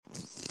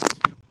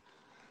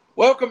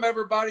Welcome,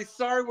 everybody.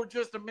 Sorry we're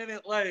just a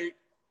minute late.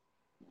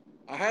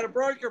 I had a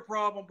breaker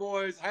problem,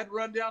 boys. I had to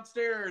run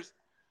downstairs.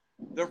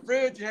 The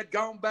fridge had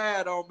gone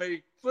bad on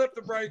me. Flip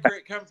the breaker,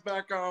 it comes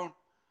back on.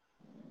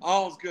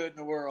 All's good in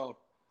the world.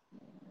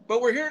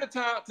 But we're here to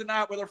talk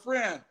tonight with a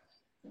friend,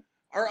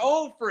 our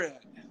old friend,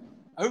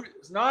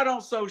 who's not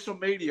on social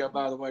media,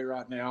 by the way,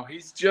 right now.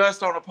 He's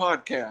just on a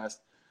podcast.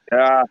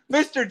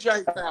 Mr.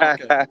 Jay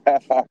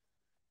Falcon.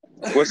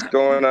 What's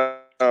going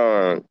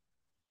on?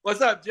 What's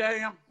up,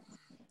 Jam?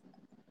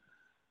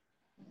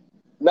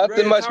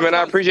 Nothing much, man.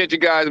 I appreciate you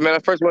guys, man. I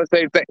first want to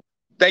say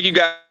thank you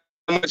guys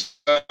so much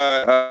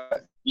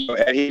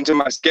adhering to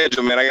my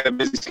schedule, man. I got a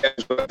busy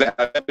schedule.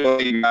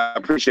 I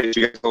appreciate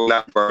you guys holding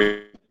out for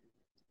me.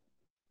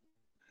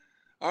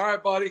 All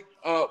right, buddy.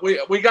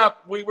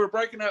 We were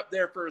breaking up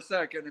there for a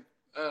second.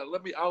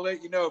 I'll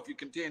let you know if you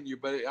continue,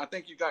 but I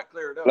think you got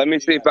cleared up. Let me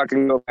see if I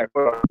can go back.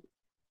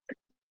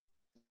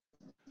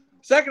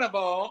 Second of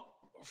all,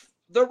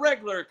 the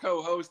regular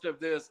co-host of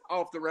this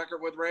Off the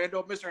Record with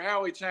Randall, Mr.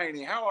 Howie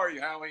Cheney. How are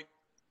you, Howie?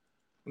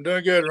 I'm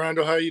doing good,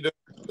 Randall. How you doing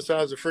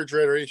besides the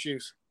refrigerator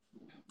issues?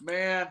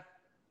 Man,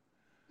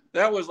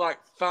 that was like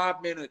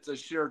 5 minutes of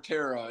sheer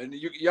terror. And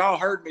y'all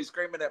heard me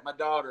screaming at my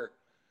daughter.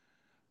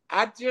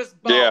 I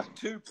just bought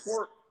 2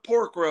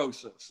 pork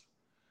roasts.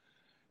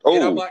 Oh.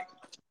 And I'm like,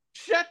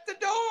 shut the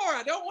door.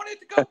 I don't want it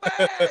to go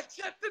bad.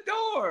 Shut the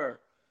door.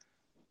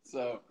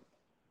 So,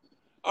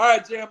 all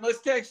right, Jam,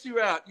 let's text you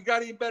out. You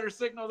got any better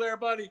signal there,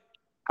 buddy?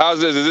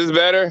 How's this? Is this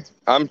better?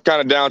 I'm kind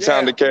of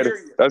downtown Decatur.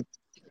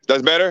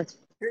 That's better?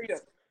 Hear you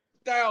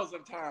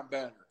 1,000 times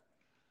better.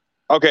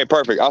 Okay,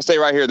 perfect. I'll stay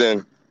right here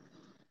then.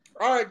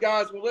 All right,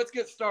 guys. Well, let's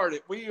get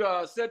started. We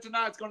said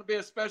tonight's going to be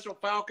a special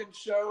Falcons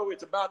show.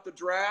 It's about the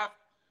draft.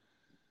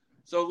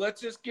 So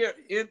let's just get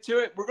into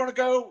it. We're going to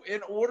go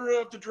in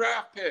order of the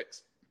draft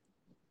picks.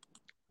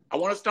 I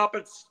want to start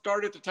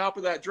at the top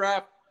of that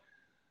draft.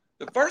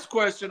 The first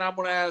question I'm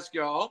going to ask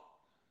y'all,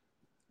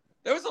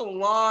 there was a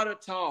lot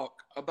of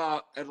talk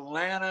about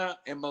Atlanta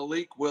and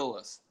Malik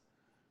Willis,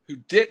 who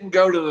didn't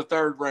go to the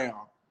 3rd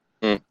round.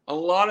 A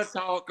lot of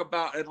talk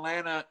about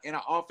Atlanta and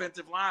an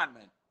offensive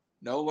lineman.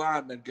 No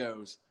lineman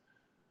goes.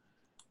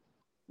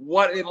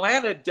 What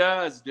Atlanta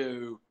does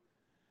do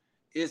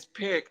is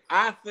pick,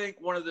 I think,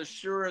 one of the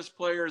surest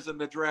players in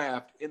the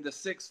draft in the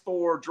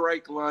 6'4"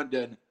 Drake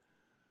London.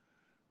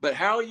 But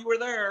how you were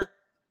there,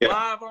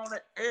 live on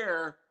the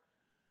air,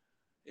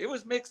 it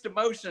was mixed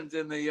emotions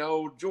in the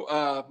old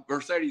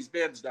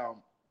Mercedes-Benz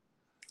Dome.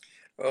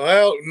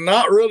 Well,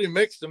 not really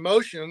mixed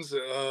emotions.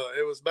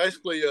 It was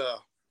basically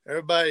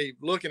everybody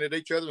looking at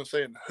each other and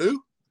saying,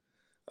 "Who?"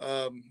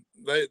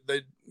 They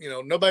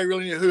nobody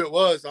really knew who it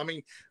was. I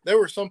mean, there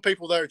were some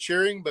people there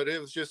cheering, but it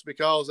was just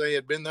because they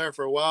had been there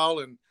for a while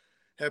and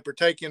had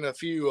partaken a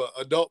few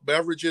adult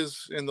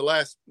beverages in the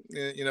last,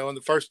 in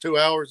the first 2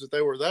 hours that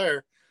they were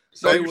there.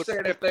 So you're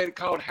saying if they'd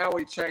called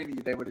Howie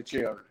Cheney, they would have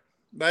cheered?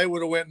 They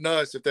would have went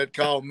nuts if they'd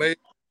called me,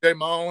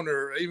 Jamon,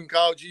 or even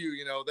called you.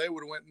 They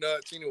would have went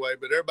nuts anyway.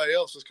 But everybody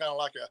else was kind of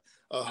like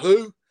a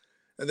who.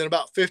 And then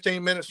about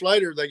 15 minutes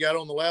later, they got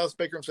on the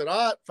loudspeaker and said,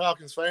 "All right,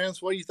 Falcons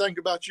fans, what do you think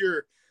about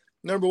your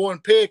number 1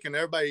 pick?" And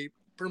pretty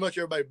much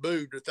everybody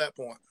booed at that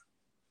point.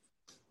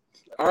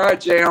 All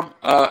right, Jam.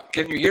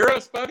 Can you hear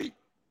us, buddy?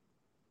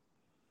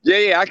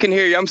 Yeah, I can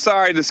hear you. I'm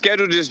sorry. The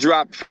schedule just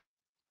dropped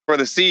for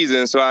the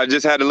season, so I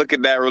just had to look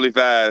at that really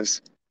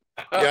fast.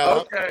 Yeah,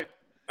 okay.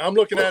 I'm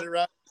looking at it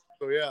right now,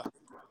 so yeah.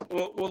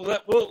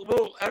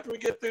 We'll after we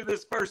get through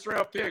this first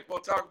round pick, we'll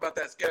talk about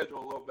that schedule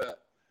a little bit.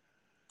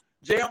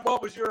 Jam, what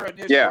was your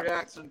initial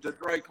reaction to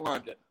Drake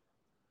London?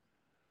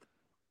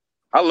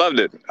 I loved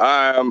it.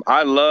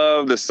 I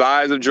love the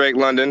size of Drake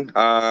London.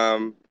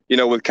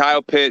 With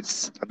Kyle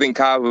Pitts, I think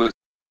Kyle was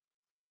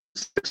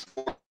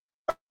 6'4",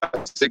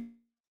 6.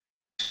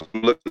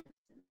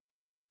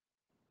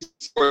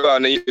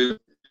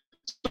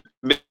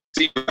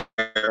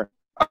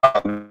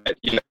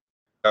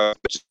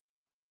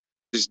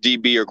 Just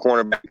DB or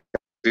cornerback.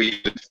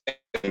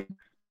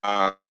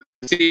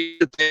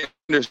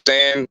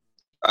 Understand.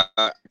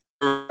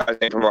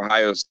 From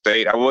Ohio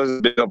State, I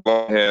wasn't big up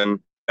on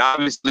him.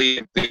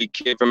 Obviously, the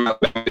kid from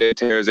Alabama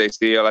tears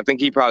ACL. I think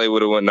he probably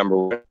would have went number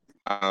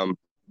 1.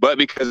 But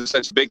because it's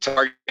such a big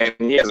target and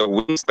he has a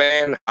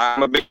wingspan,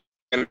 I'm a big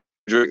fan of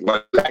Drake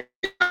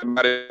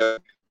London.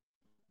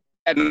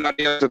 Had no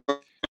idea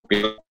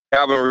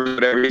Calvin,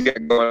 whatever he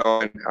got going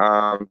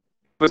on.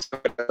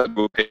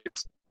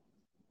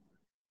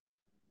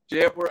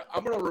 Jam,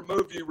 I'm going to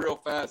remove you real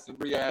fast and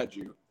re-add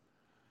you.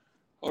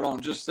 Hold on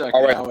just a second,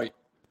 all right. Howie.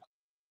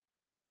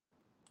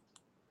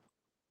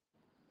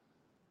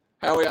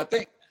 Howie, I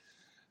think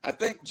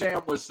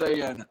Jam was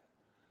saying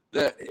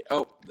that.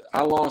 Oh,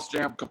 I lost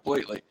Jam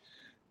completely.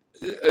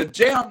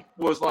 Jam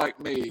was like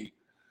me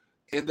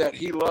in that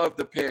he loved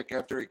the pick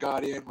after he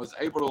got in, was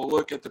able to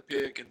look at the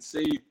pick and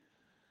see,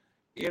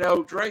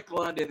 Drake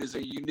London is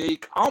a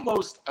unique,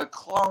 almost a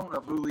clone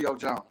of Julio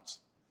Jones.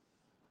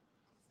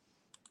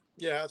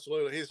 Yeah,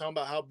 absolutely. He's talking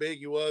about how big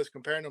he was,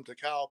 comparing him to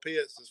Kyle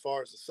Pitts as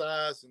far as the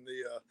size and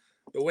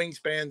the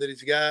wingspan that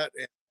he's got.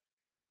 And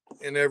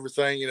and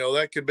everything,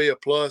 that could be a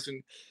plus.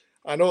 And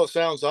I know it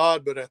sounds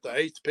odd, but at the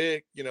 8th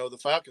pick, the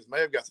Falcons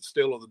may have got the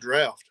steal of the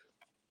draft.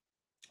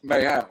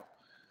 May have.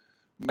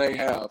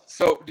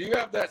 So do you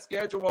have that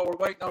schedule while we're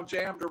waiting on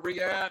Jam to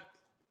re-add?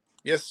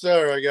 Yes,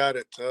 sir. I got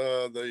it.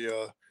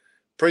 The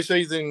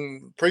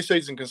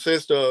preseason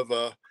consists of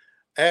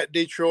at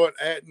Detroit,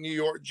 at New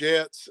York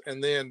Jets,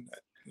 and then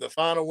the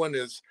final one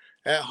is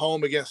at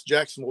home against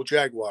Jacksonville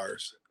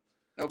Jaguars.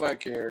 Nobody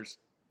cares.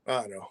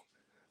 I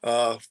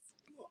know.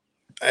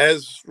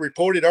 As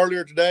reported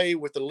earlier today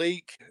with the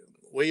leak,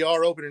 we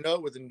are opening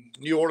up with the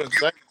New Orleans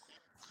Saints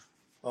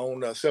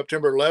on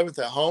September 11th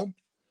at home.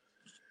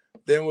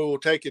 Then we will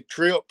take a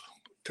trip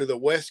to the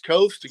West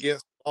Coast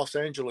against Los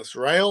Angeles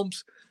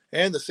Rams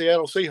and the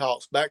Seattle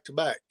Seahawks back to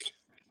back.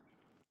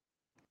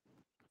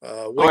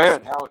 Go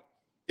ahead, Howard.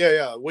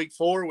 Yeah. Week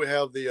 4, we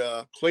have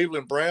the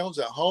Cleveland Browns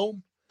at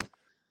home.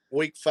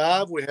 Week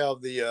 5, we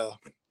have the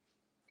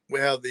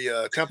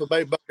Tampa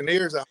Bay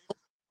Buccaneers at home.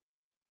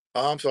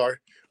 I'm sorry.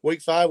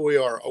 Week 5, we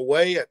are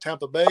away at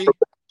Tampa Bay.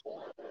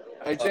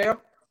 Hey, Jam.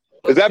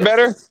 Is that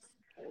better?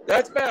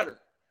 That's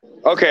better.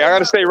 Okay, I got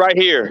to stay right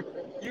here.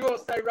 You're going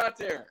to stay right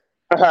there.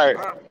 All right.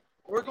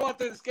 We're going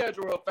through the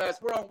schedule real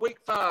fast. We're on week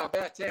 5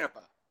 at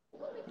Tampa.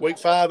 Week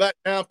 5 at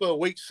Tampa.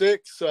 Week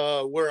 6,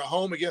 we're at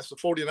home against the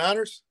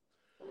 49ers.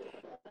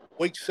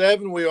 Week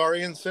 7, we are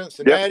in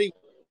Cincinnati. Yep.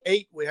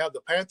 8, we have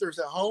the Panthers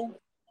at home.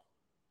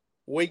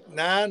 Week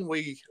 9,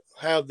 we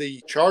have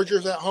the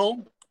Chargers at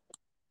home.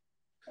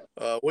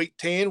 Week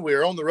 10, we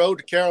are on the road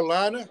to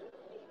Carolina.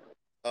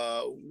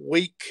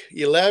 Week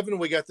 11,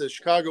 we got the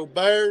Chicago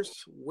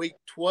Bears. Week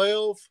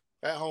 12,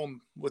 at home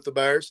with the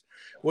Bears.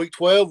 Week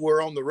 12,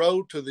 we're on the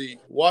road to the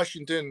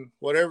Washington,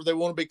 whatever they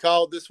want to be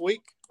called this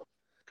week.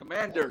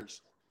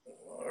 Commanders.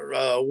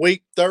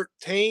 Week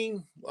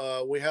 13,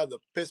 we have the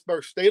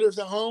Pittsburgh Steelers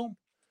at home.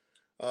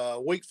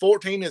 Week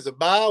 14 is a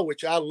bye,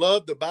 which I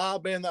love the bye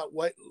being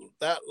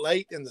that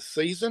late in the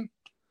season.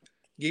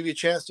 Give you a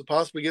chance to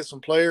possibly get some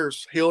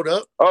players healed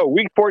up. Oh,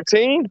 week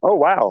 14? Oh,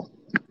 wow.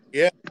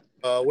 Yeah.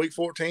 Week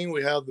 14,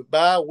 we have the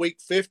bye. Week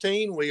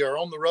 15, we are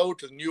on the road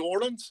to New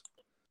Orleans.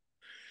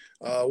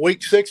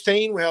 Week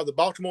 16, we have the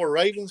Baltimore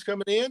Ravens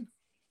coming in.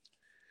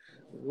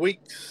 Week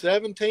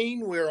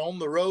 17, we're on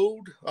the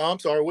road.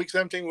 Week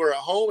 17, we're at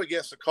home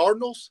against the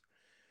Cardinals.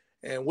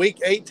 And week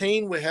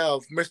 18, we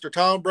have Mr.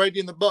 Tom Brady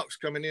and the Bucs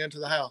coming into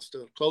the house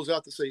to close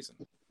out the season.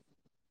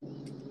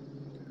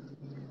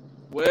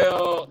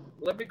 Well,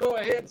 let me go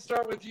ahead and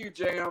start with you,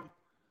 Jam.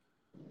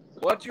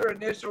 What's your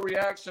initial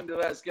reaction to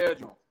that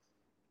schedule?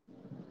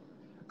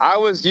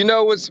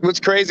 What's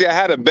crazy? I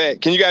had a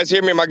bet. Can you guys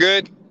hear me? Am I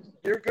good?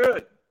 You're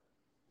good.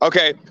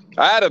 Okay.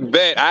 I had a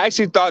bet. I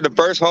actually thought the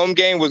first home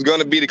game was going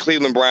to be the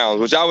Cleveland Browns,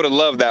 which I would have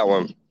loved that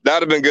one. That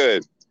would have been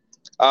good.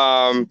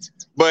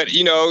 But,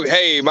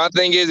 hey, my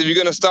thing is if you're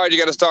going to start, you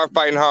got to start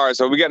fighting hard.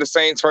 So we got the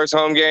Saints first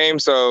home game.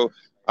 So,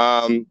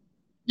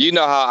 you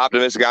know how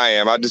optimistic I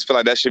am. I just feel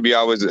like that should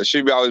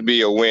always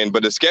be a win.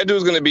 But the schedule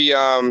is going to be,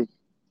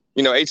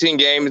 18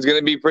 games. It's going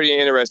to be pretty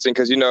interesting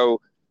because,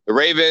 the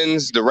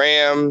Ravens, the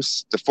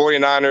Rams, the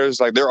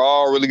 49ers, like they're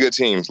all really good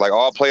teams, like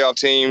all playoff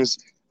teams.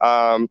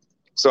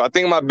 So I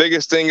think my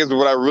biggest thing is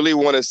what I really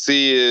want to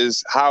see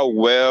is how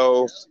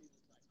well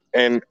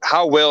and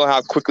how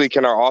quickly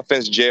can our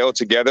offense gel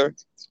together.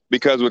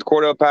 Because with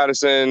Cordell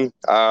Patterson,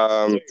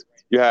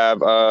 you have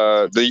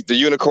the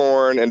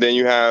unicorn, and then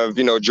you have,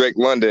 Drake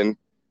London.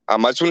 I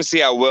just want to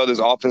see how well this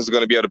offense is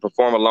going to be able to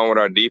perform along with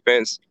our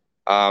defense.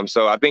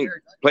 So I think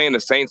playing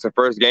the Saints the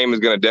first game is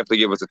going to definitely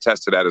give us a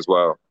test to that as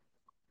well.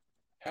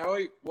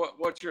 Howie,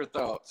 what's your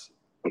thoughts?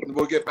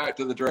 We'll get back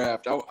to the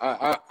draft.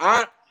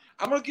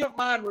 I'm going to give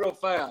mine real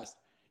fast.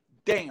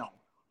 Damn.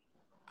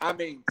 I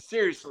mean,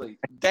 seriously,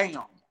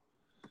 damn.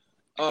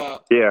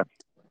 Yeah.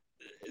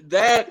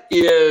 That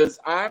is,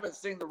 I haven't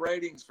seen the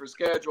ratings for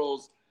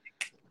schedules,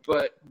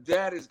 but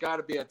that has got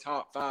to be a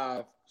top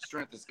 5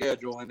 strength of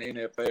schedule in the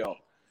NFL.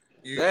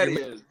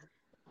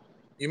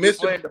 You missed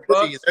playing the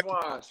Bucs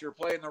twice. You're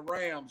playing the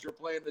Rams. You're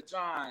playing the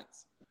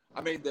Giants. I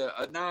mean, the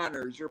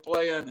Niners. You're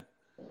playing –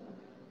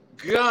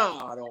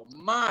 God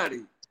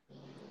almighty.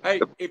 Hey,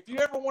 if you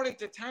ever wanted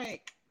to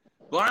tank,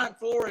 Brian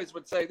Flores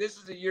would say this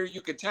is a year you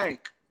could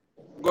tank.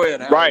 Go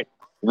ahead, Howard.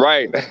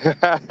 Right.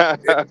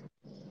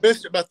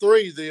 Missed it by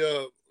 3.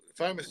 If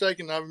I'm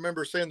mistaken, I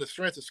remember saying the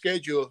strength of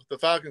schedule, the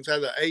Falcons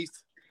had the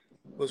 8th,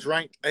 was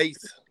ranked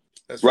 8th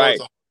as far as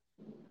the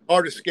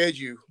hardest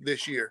schedule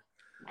this year.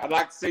 I'd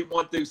like to see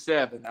 1 through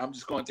 7. I'm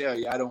just going to tell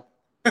you, I don't.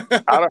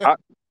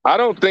 I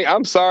don't think.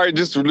 I'm sorry.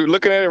 Just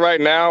looking at it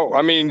right now.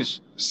 I mean,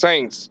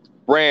 Saints,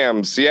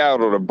 Rams,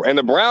 Seattle, and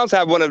the Browns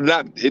have one of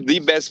not the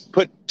best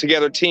put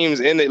together teams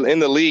in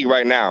the league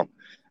right now,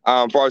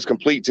 as far as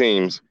complete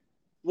teams.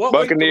 What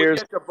Buccaneers,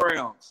 week do we get the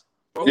Browns?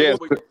 Yes.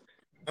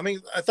 I mean,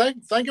 I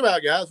think about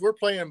it, guys. We're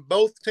playing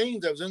both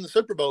teams that was in the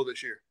Super Bowl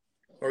this year,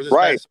 or this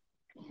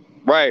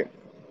right.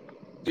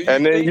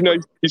 And then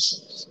you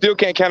still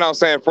can't count out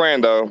San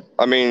Fran though.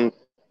 I mean,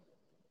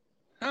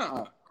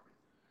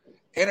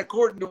 and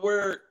according to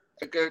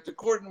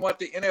what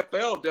the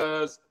NFL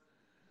does,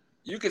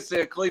 you could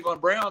say a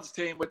Cleveland Browns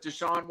team with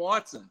Deshaun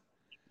Watson.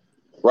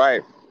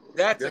 Right.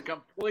 That's a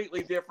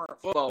completely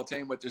different football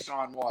team with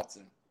Deshaun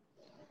Watson.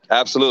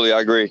 Absolutely,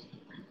 I agree.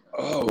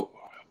 Oh,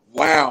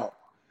 wow.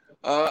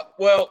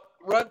 Well,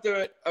 run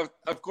through it.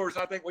 Of course,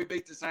 I think we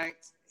beat the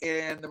Saints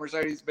in the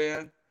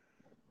Mercedes-Benz.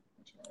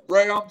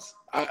 Rams,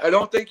 I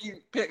don't think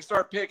you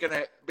start picking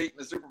at beating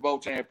the Super Bowl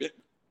champion.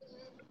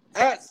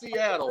 At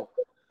Seattle,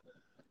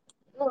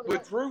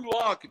 with Drew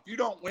Lock, if you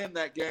don't win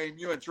that game,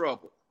 you're in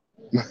trouble.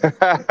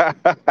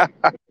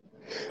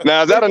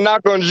 Now, is that a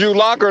knock on Drew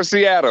Lock or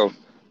Seattle?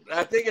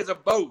 I think it's a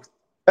both.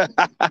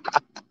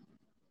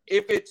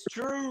 If it's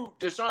true,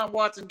 Deshaun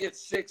Watson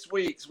gets 6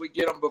 weeks. We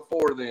get him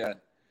before then.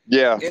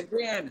 Yeah. And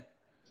then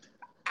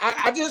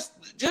I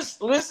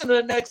just listen to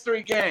the next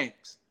 3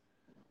 games.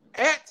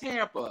 At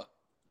Tampa,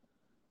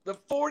 the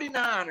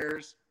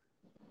 49ers,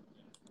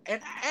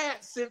 and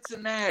at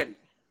Cincinnati.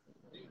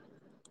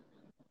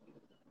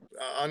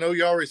 I know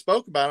you already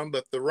spoke about them,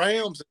 but the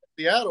Rams and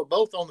Seattle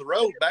both on the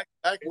road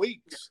back-to-back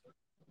weeks.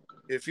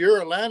 If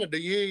you're Atlanta, do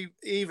you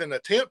even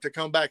attempt to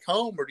come back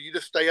home, or do you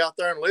just stay out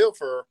there and live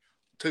for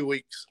 2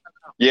 weeks?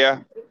 Yeah,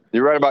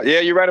 you're right about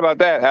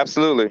that.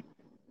 Absolutely.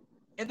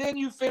 And then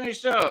you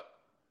finish up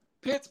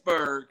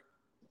Pittsburgh,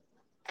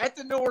 at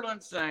the New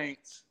Orleans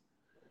Saints,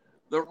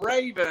 the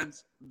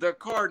Ravens, the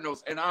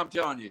Cardinals, and I'm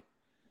telling you,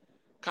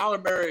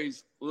 Kyler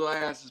Murray's little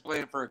ass is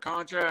playing for a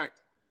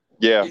contract.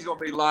 Yeah. He's going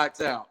to be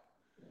lights out.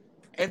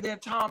 And then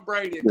Tom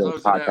Brady Doing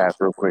closes it out.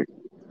 real quick.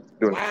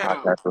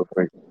 Wow. Real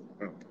quick.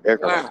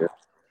 Wow.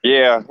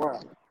 Yeah.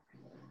 Wow.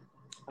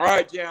 All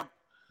right, Jim.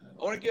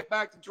 I want to get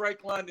back to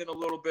Drake London a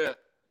little bit.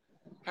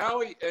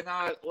 Howie and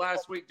I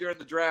last week during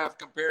the draft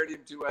compared him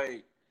to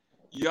a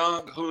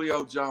young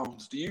Julio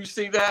Jones. Do you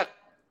see that?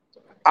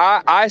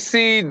 I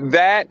see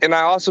that, and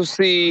I also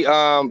see,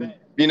 I'd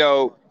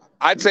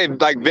say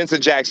like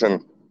Vincent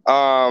Jackson.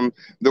 The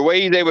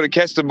way he's able to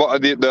catch the ball,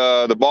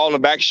 the ball in the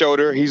back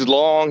shoulder. He's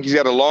long. He's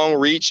got a long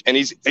reach, and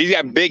he's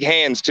got big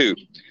hands too.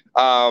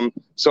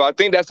 So I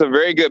think that's a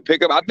very good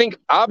pickup. I think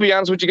I'll be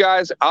honest with you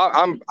guys.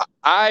 I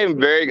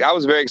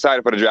was very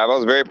excited for the draft. I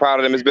was very proud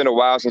of him. It's been a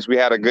while since we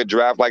had a good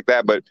draft like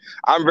that, but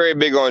I'm very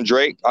big on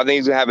Drake. I think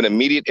he's gonna have an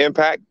immediate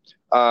impact.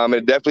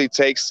 It definitely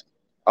takes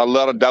a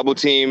lot of double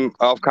team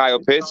off Kyle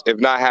Pitts, if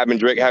not having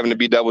Drake having to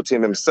be double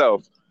team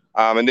himself.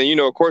 And then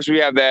of course we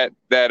have that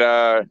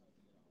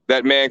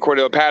man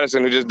Cordell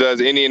Patterson who just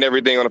does any and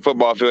everything on the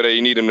football field that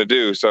you need him to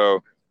do.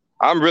 So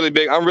I'm really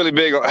big on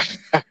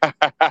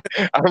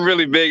I'm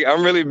really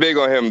big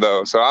on him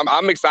though. So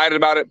I'm excited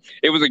about it.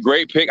 It was a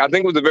great pick. I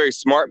think it was a very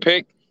smart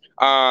pick.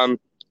 Of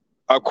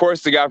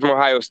course, the guy from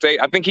Ohio State.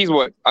 I think he's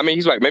like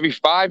maybe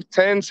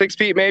 5'10", 6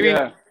 feet, maybe.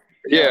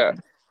 Yeah.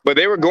 But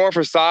they were going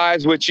for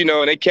size, which and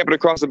they kept it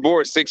across the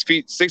board, 6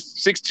 feet,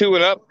 6'2"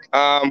 and up.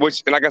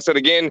 Which, and like I said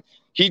again,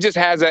 he just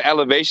has that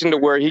elevation to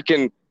where he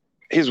can.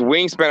 His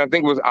wingspan, I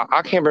think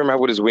I can't remember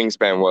what his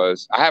wingspan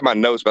was. I have my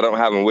notes, but I don't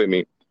have them with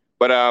me.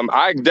 But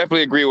I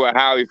definitely agree with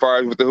Howie as far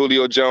as with the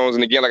Julio Jones.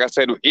 And again, like I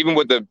said, even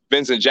with the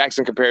Vincent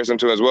Jackson comparison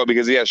to him as well,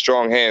 because he has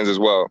strong hands as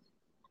well.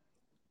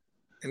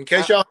 In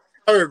case y'all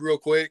heard real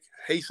quick,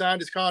 he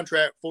signed his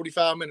contract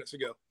 45 minutes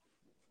ago.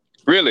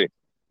 Really?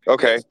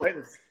 Okay.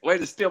 Way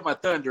to steal my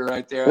thunder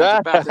right there. I was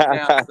about to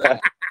announce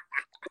that.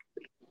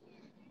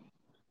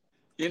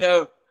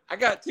 I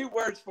got 2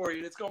 words for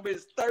you. It's going to be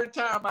the 3rd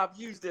time I've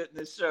used it in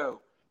this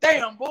show.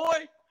 Damn,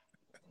 boy.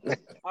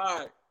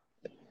 All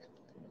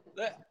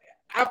right.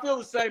 I feel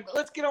the same. But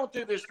let's get on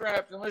through this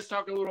draft and let's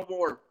talk a little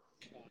more.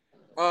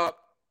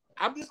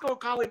 I'm just going to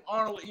call him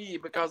Arnold E.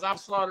 because I've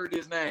slaughtered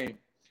his name.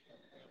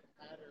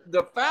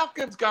 The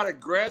Falcons got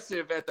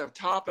aggressive at the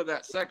top of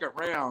that 2nd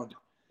round,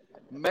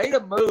 made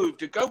a move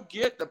to go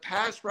get the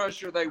pass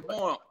rusher they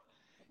want.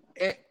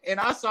 And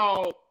I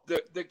saw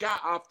the guy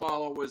I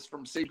follow was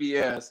from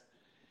CBS,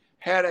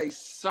 had a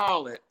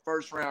solid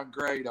 1st-round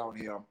grade on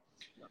him.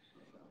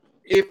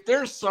 If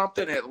there's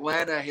something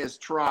Atlanta has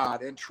tried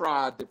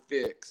to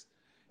fix,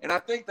 and I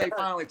think they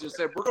finally just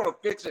said, we're going to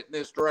fix it in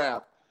this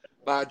draft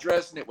by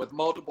addressing it with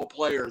multiple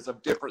players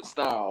of different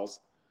styles.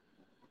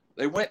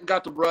 They went and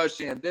got the rush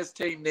in. This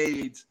team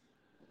needs,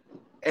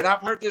 and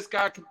I've heard this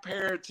guy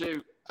compared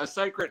to a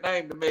sacred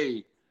name to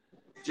me.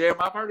 Jim,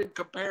 I've heard him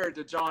compared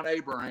to John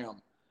Abraham.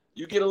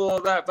 You get a little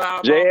of that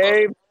vibe?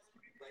 J.A.,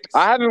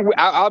 I haven't.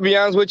 I'll be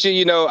honest with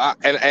you.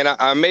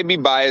 I may be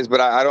biased, but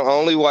I don't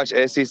only watch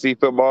SEC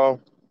football,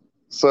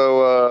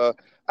 so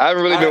I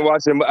haven't really been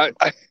watching.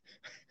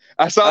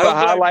 I saw the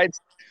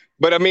highlights,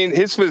 but I mean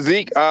his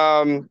physique.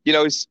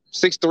 He's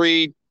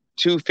 6'3",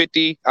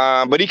 250,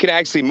 but he can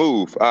actually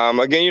move.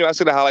 Again, I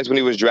saw the highlights when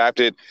he was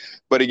drafted,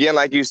 but again,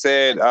 like you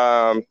said,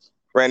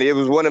 Randy, it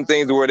was one of them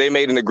things where they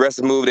made an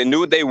aggressive move. They knew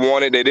what they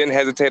wanted. They didn't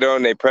hesitate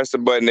on. They pressed the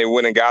button. They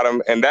went and got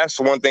him. And that's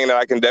one thing that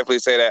I can definitely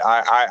say that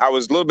I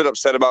was a little bit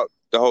upset about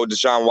the whole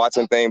Deshaun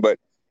Watson thing. But,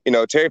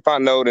 Terry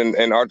Fontenot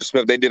and Arthur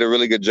Smith, they did a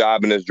really good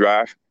job in this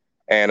draft.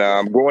 And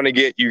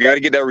you got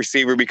to get that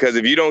receiver because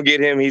if you don't get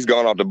him, he's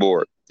gone off the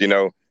board,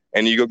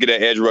 and you go get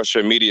that edge rusher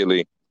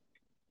immediately.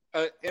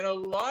 In a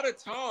lot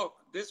of talk,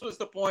 this was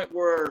the point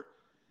where,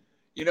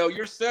 You know,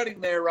 you're sitting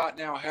there right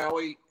now,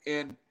 Howie,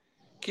 and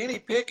Kenny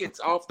Pickett's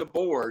off the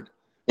board.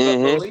 But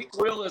Malik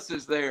Willis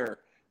is there.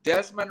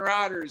 Desmond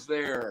Ryder's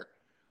there.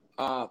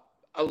 A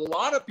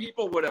lot of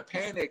people would have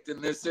panicked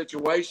in this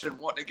situation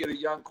wanting to get a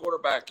young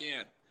quarterback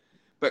in.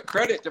 But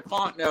credit to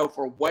Fontenot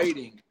for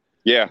waiting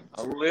a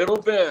little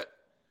bit,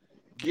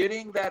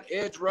 getting that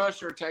edge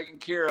rusher taken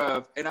care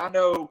of. And I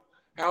know,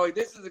 Howie,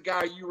 this is a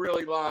guy you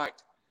really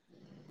liked,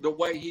 the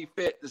way he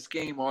fit the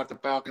scheme on what the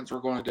Falcons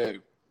were going to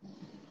do.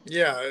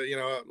 Yeah, you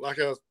know, like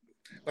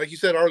you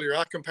said earlier,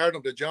 I compared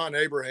him to John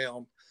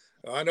Abraham.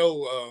 I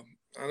know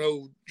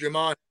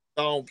Jamon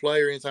saw him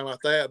play or anything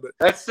like that, but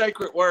that's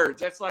sacred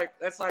words. That's like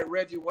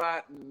Reggie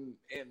White in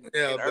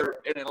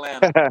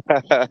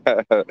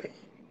Atlanta.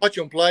 Watch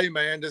them play,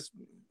 man. Just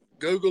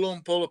Google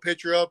them, pull a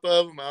picture up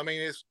of them. I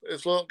mean,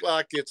 it's looked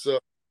like it's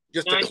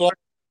just a clone.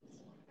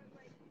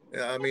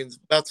 Yeah, I mean, it's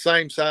about the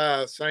same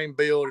size, same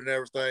build, and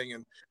everything.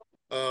 And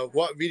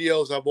what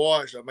videos I've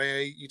watched, I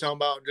mean, you talking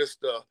about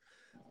just a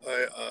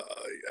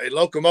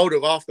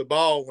locomotive off the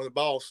ball when the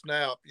ball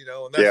snapped, you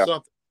know, and that's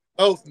something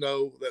we both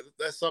know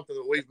that's something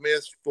that we've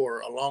missed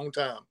for a long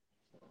time.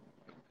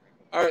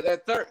 All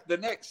right, the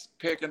next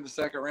pick in the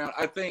second round,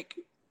 I think.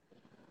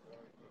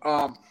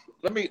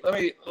 Let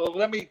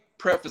me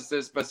preface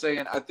this by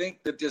saying I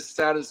think the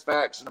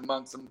dissatisfaction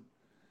among some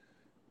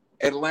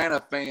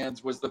Atlanta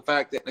fans was the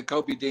fact that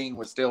Nakobe Dean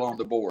was still on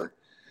the board.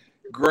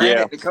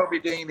 Granted,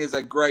 Nakobe Dean is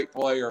a great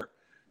player.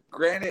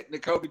 Granted,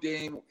 Nakobe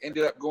Dean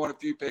ended up going a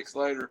few picks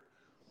later.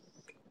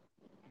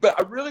 But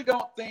I really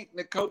don't think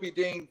Nakobe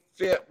Dean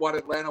fit what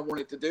Atlanta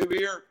wanted to do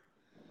here.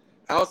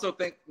 I also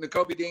think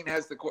Nakobe Dean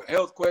has the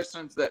health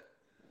questions that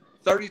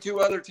 32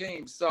 other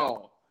teams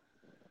saw.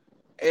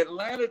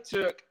 Atlanta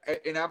took,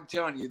 and I'm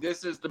telling you,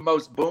 this is the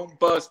most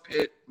boom-bust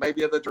pick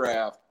maybe of the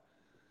draft.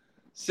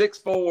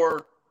 6'4",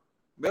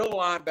 middle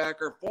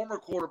linebacker, former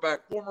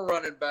quarterback, former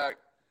running back.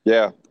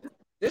 Yeah.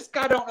 This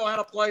guy don't know how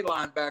to play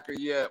linebacker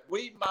yet.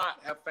 We might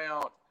have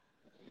found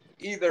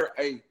either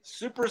a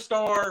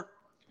superstar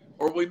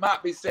or we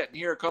might be sitting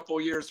here a couple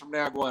of years from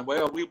now going,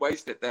 well, we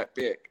wasted that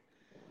pick.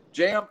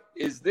 Jam,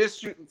 is this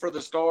shooting for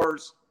the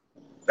stars?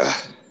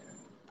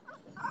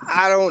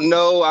 I don't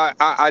know.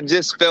 I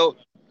just felt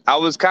I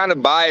was kind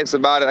of biased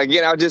about it.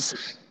 Again,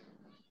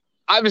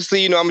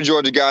 obviously, you know, I'm a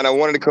Georgia guy, and I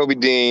wanted Nakobe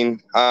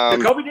Dean.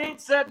 Nakobe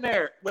Dean's sitting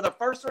there with a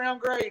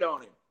first-round grade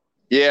on him.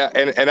 Yeah,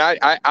 and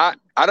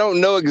I don't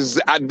know.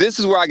 This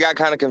is where I got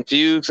kind of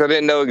confused. I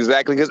didn't know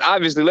exactly because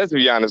obviously, let's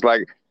be honest,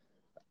 like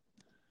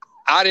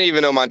I didn't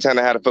even know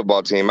Montana had a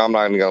football team. I'm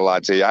not even gonna lie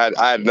to you.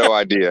 I had no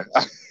idea.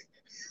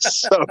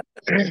 So,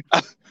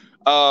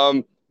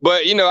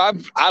 but you know,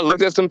 I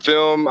looked at some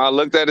film. I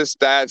looked at his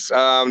stats.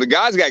 The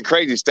guy's got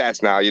crazy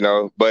stats now, you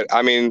know. But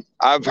I mean,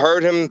 I've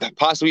heard him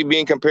possibly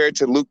being compared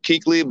to Luke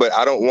Kuechly, but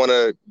I don't want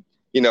to,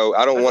 you know,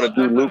 I don't want to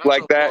do Luke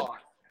like that.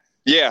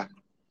 Yeah.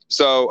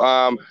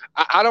 So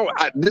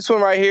this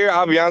one right here,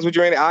 I'll be honest with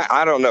you, Randy,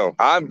 I don't know.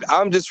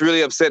 I'm just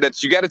really upset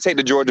that you got to take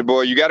the Georgia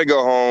boy. You got to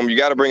go home. You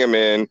got to bring him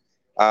in.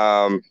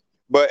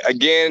 But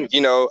again, you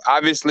know,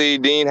 obviously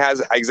Dean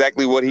has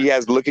exactly what he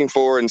has looking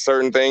for in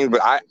certain things. But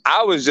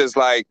I was just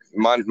like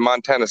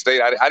Montana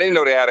State. I didn't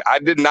know they had. I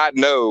did not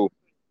know.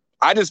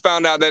 I just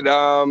found out that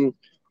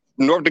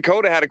North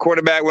Dakota had a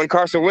quarterback when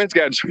Carson Wentz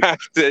got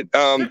drafted.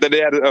 That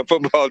they had a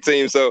football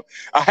team. So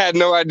I had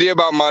no idea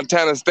about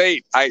Montana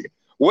State.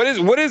 What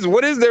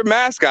is their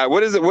mascot?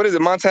 What is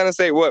it? Montana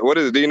State. What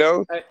is it? Do you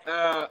know?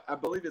 I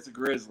believe it's a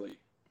Grizzly.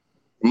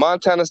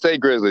 Montana State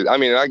Grizzlies. I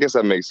mean, I guess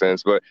that makes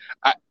sense, but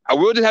I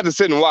will just have to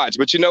sit and watch.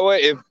 But you know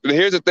what?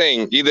 Here's the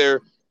thing: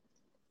 either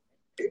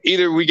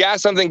we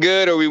got something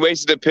good or we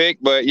wasted a pick.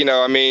 But you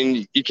know, I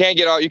mean, you can't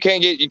have your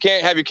cake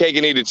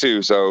and eat it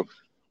too. So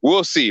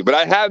we'll see. But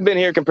I have been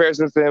hearing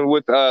comparisons to him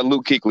with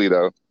Luke Kuechly,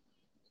 though.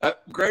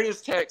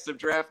 Greatest text of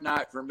draft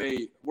night for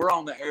me. We're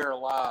on the air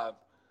live.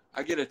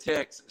 I get a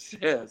text that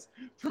says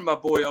from my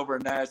boy over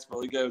in Nashville.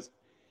 He goes,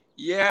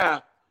 "Yeah.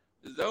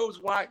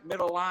 Those white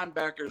middle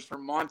linebackers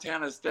from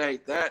Montana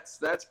State,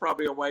 that's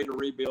probably a way to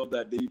rebuild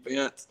that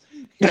defense."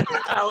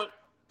 What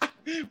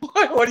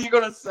are you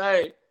going to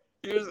say?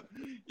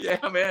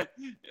 Yeah, man.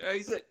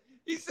 He said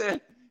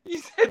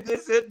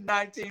this is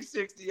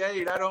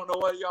 1968. I don't know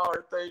what y'all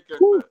are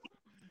thinking.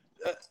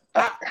 But,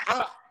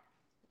 I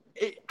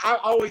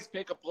always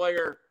pick a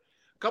player.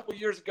 A couple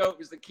years ago, it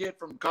was the kid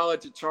from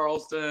College of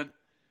Charleston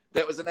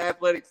that was an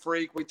athletic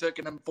freak. We took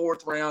him in the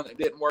 4th round. It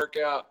didn't work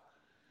out.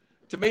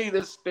 To me,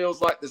 this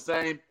feels like the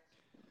same.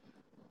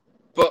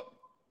 But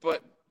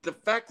the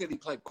fact that he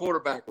played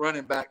quarterback,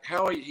 running back,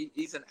 how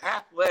he's an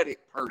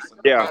athletic person,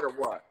 no matter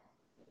what.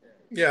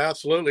 Yeah,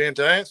 absolutely. And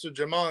to answer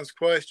Jamon's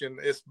question,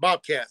 it's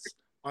Bobcats.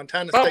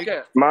 Montana State.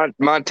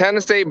 Montana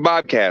State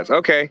Bobcats.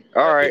 Okay.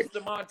 All right. It's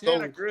the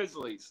Montana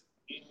Grizzlies.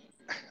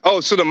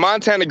 Oh, so the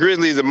Montana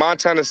Grizzlies and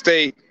Montana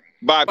State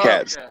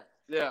Bobcats.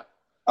 Yeah.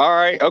 All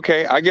right.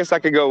 Okay. I guess I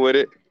could go with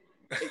it.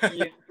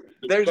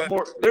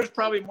 There's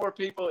probably more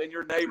people in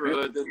your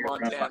neighborhood than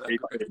Montana.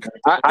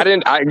 I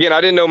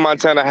didn't know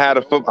Montana had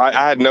a football.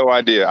 I had no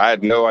idea.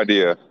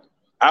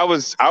 I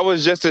was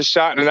just as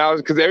shocked, and I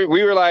was because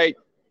we were like,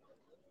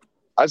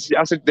 I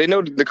said they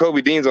know the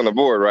Kobe Dean's on the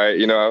board, right?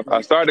 You know,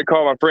 I started to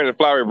call my friend at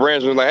Flowery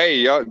Branch and was like, hey,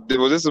 y'all,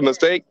 was this a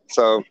mistake?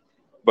 So,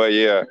 but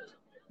yeah,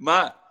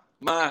 my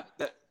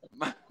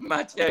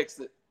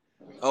text,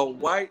 a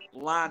white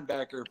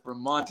linebacker from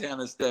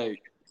Montana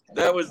State.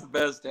 That was the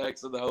best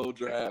text of the whole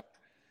draft.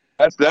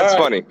 that's right.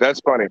 funny.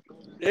 That's funny.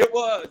 It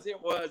was.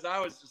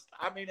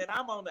 And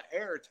I'm on the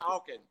air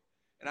talking,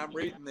 and I'm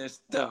reading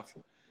this stuff.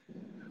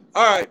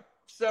 All right,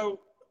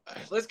 so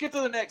let's get to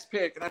the next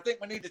pick, and I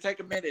think we need to take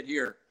a minute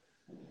here.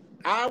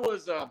 I'm going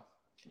to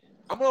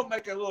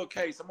make a little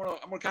case. I'm going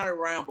to kind of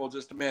ramble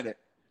just a minute.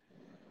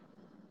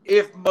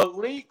 If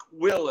Malik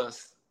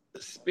Willis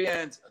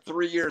spends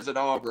 3 years at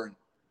Auburn,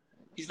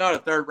 he's not a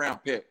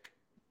third-round pick.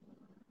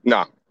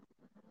 No.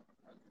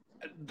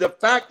 The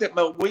fact that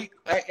Malik,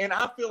 and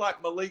I feel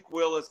like Malik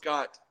Willis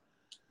got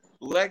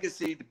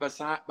legacy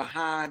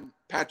behind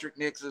Patrick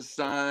Nix's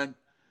son.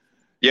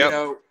 Yeah, You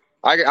know,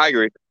 I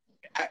agree.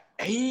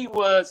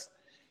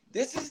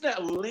 This is an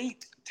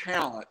elite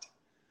talent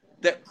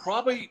that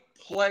probably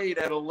played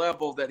at a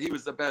level that he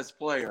was the best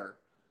player.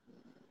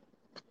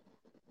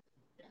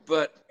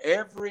 But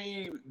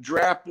every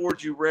draft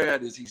board you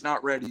read is he's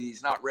not ready,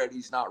 he's not ready,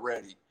 he's not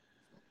ready.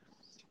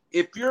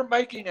 If you're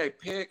making a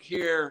pick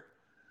here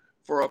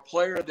for a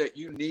player that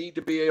you need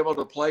to be able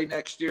to play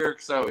next year,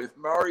 so if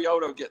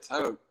Mariota gets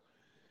hurt,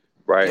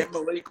 Right. can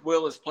Malik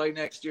Willis play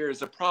next year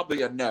is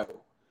probably a no.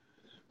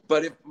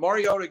 But if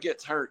Mariota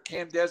gets hurt,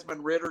 can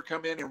Desmond Ridder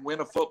come in and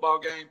win a football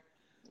game?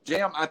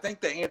 Jam, I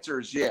think the answer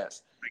is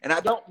yes. And I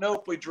don't know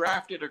if we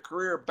drafted a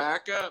career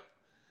backup,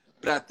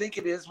 but I think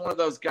it is one of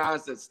those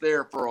guys that's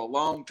there for a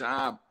long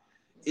time,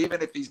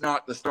 even if he's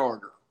not the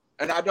starter.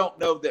 And I don't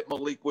know that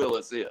Malik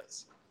Willis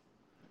is.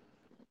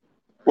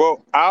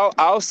 Well,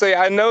 I'll say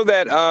I know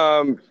that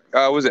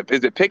is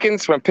it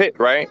Pickens from Pitt,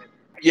 right?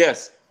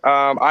 Yes.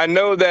 I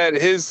know that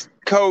his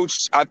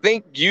coach, I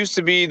think, used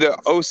to be the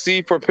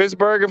OC for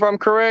Pittsburgh, if I'm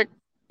correct.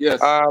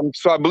 Yes.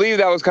 So I believe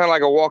that was kind of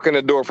like a walk in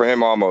the door for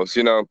him almost,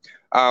 you know.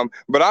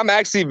 But I'm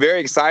actually very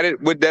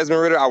excited with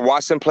Desmond Ridder. I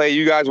watched him play.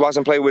 You guys watched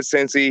him play with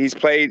Cincy. He's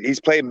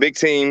played big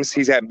teams.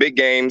 He's had big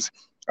games.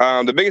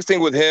 The biggest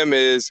thing with him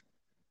is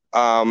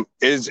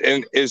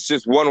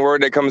just one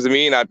word that comes to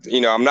me, and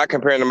I'm not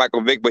comparing to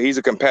Michael Vick, but he's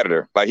a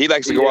competitor. Like, he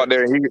likes to go out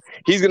there and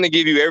he's going to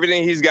give you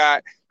everything he's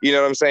got. You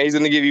know what I'm saying? He's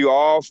going to give you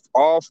all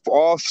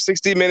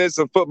 60 minutes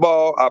of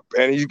football,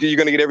 and you're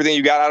going to get everything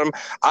you got out of him.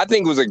 I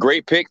think it was a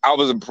great pick. I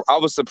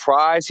was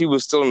surprised he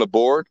was still on the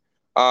board.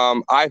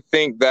 I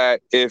think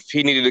that if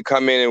he needed to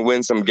come in and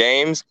win some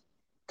games,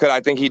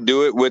 I think he'd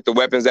do it with the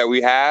weapons that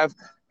we have?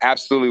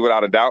 Absolutely,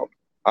 without a doubt.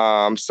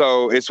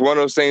 So it's one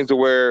of those things to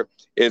where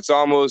it's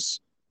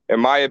almost, in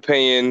my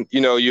opinion,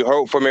 you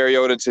hope for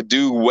Mariota to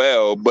do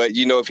well, but,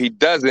 if he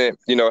doesn't,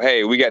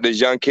 hey, we got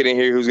this young kid in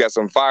here who's got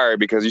some fire,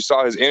 because you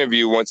saw his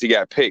interview once he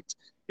got picked.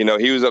 He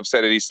was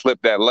upset that he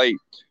slipped that late.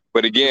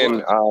 But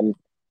again,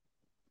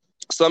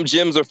 some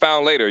gems are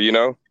found later,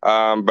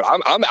 but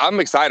I'm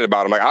excited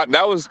about him. Like,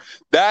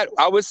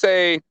 I would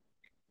say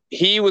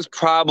he was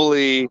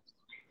probably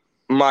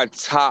my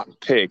top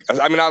pick.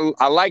 I mean,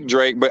 I like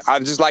Drake, but I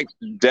just like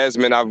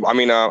Desmond. I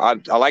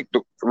like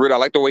Ridder. I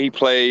like the way he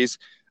plays.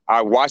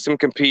 I watched him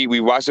compete.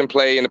 We watched him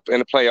play in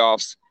the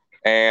playoffs,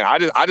 and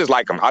I just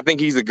like him. I think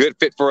he's a good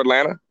fit for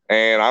Atlanta,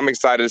 and I'm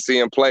excited to see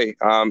him play,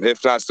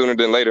 if not sooner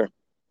than later.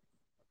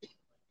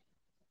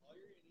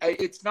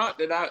 It's not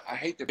that I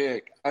hate the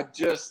pick.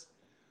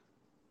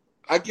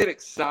 I get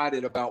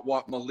excited about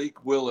what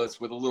Malik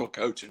Willis with a little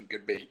coaching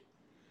could be.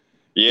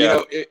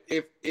 Yeah.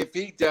 If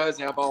he does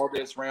have all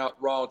this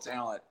raw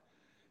talent,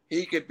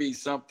 he could be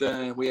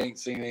something we ain't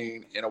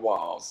seen in a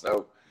while.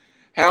 So,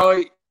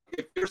 Howie,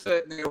 if you're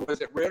sitting there,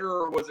 was it Ridder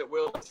or was it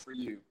Willis for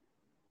you?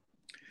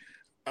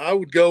 I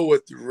would go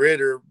with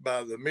Ridder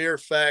by the mere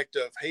fact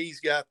of he's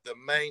got the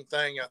main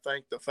thing I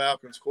think the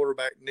Falcons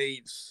quarterback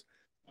needs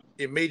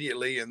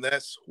immediately, and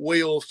that's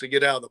wheels to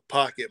get out of the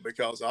pocket,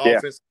 because the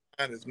offensive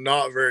line is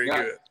not very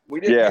good.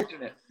 We didn't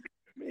mention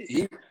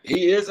it.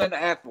 He is an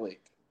athlete.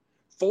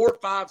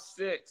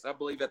 4.56, I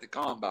believe, at the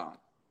combine.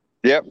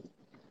 Yep.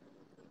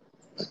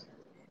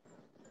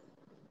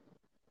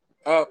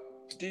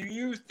 Do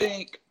you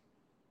think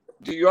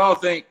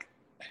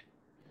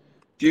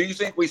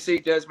we see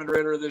Desmond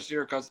Ridder this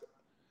year? Because,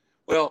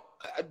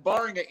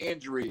 barring an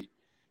injury,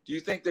 do you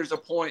think there's a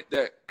point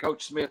that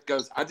Coach Smith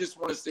goes, I just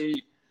want to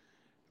see,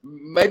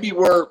 maybe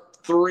we're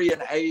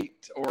 3-8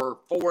 or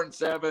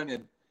 4-7,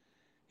 and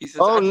he says,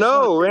 "Oh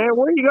no, man,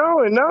 where are you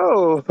going?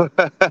 No."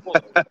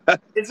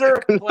 Is there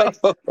a place?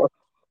 No.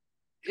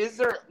 Is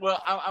there?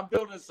 Well, I'm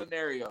building a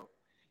scenario.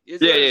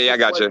 I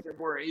got you.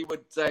 Where he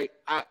would say,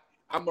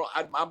 I'm going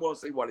to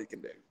see what he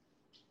can do.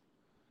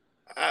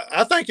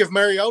 I think if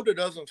Mariota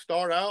doesn't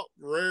start out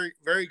very,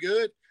 very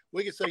good,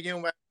 we could see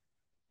him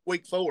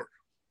week 4.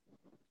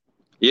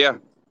 Yeah,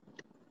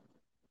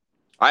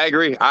 I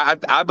agree.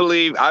 I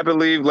believe.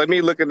 Let me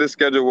look at the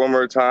schedule one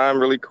more time,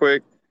 really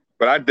quick.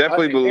 But I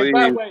definitely believe.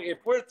 By the way, if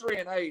we're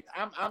 3-8,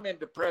 I'm in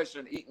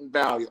depression eating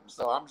Valium,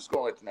 so I'm just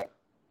going to let you know.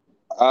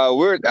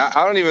 I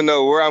don't even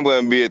know where I'm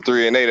going to be at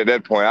 3-8 at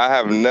that point. I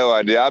have no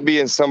idea. I'll be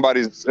in some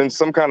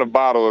kind of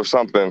bottle or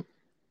something,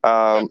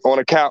 on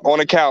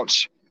a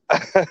couch.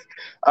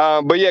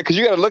 But yeah, because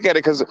you got to look at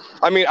it. Because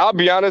I mean, I'll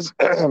be honest.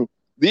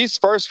 These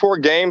first 4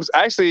 games,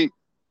 actually,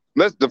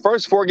 the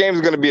first 4 games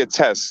are going to be a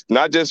test,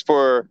 not just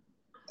for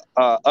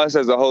us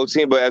as a whole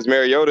team, but as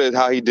Mariota is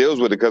how he deals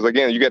with it. Because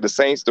again, you got the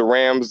Saints, the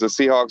Rams, the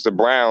Seahawks, the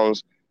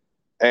Browns,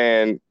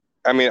 and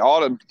I mean,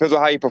 all depends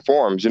on how he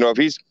performs. You know, if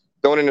he's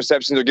throwing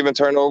interceptions or giving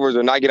turnovers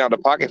or not getting out of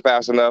the pocket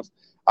fast enough,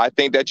 I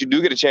think that you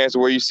do get a chance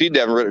where you see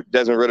Desmond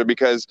Ridder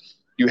because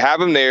you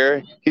have him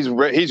there. He's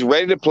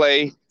ready to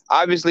play.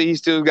 Obviously, he's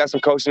still got some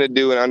coaching to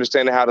do and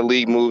understanding how the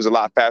league moves a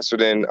lot faster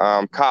than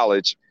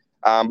college.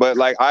 But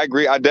like I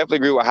agree, I definitely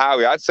agree with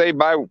Howie. I'd say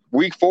by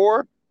week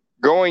 4,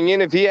 going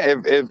in, if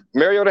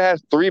Mariota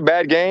has 3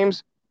 bad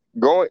games,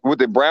 going with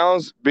the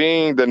Browns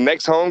being the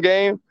next home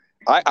game,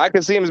 I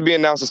can see him as being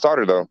announced a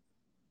starter though.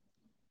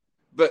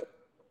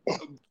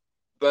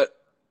 But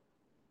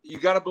you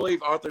got to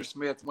believe Arthur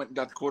Smith went and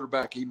got the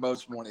quarterback he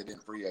most wanted in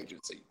free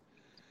agency.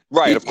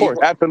 Right, of course,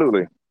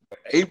 absolutely.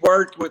 He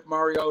worked with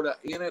Mariota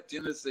in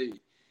Tennessee.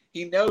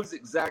 He knows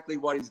exactly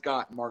what he's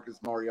got in Marcus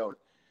Mariota.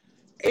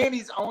 And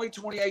he's only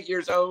 28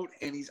 years old,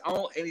 and he's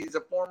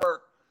a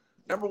former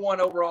number 1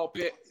 overall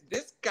pick.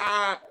 This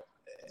guy,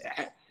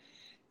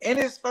 in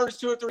his first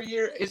 2 or 3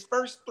 years, his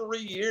first 3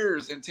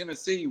 years in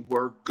Tennessee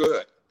were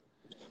good.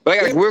 But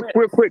I got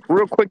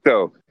real quick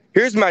though.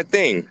 Here's my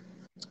thing,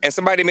 and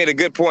somebody made a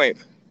good point.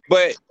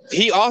 But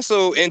he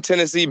also in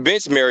Tennessee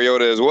benched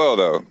Mariota as well,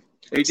 though.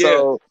 He did.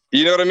 So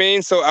you know what I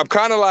mean? So I'm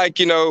kind of like,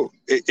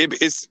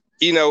 it's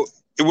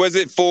was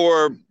it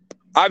for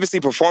obviously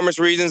performance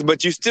reasons,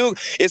 but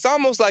it's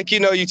almost like,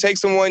 you take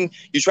someone,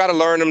 you try to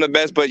learn them the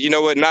best, but you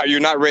know what, you're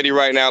not ready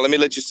right now. Let me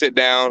let you sit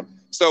down.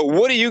 So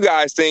what do you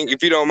guys think,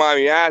 if you don't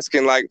mind me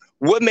asking, like,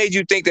 what made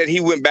you think that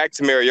he went back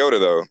to Mariota,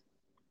 though?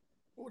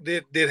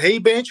 Did he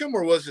bench him,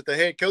 or was it the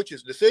head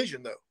coach's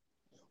decision, though?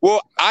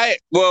 Well,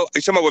 you're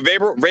talking about with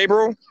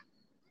Vrabel?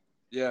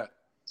 Yeah.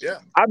 Yeah.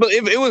 I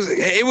believe it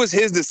was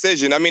his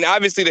decision. I mean,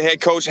 obviously the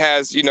head coach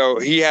has,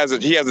 he has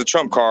a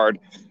trump card.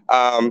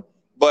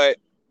 But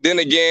then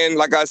again,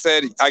 like I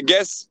said, I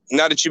guess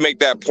now that you make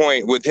that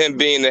point with him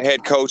being the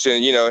head coach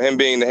and, him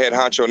being the head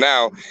honcho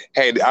now,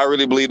 hey, I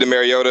really believe that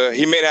Mariota,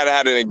 he may not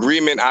have had an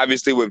agreement,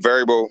 obviously, with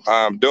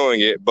Vrabel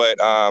doing it. But,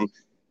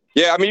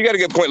 yeah, I mean, you got a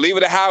good point. Leave it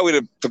to Howie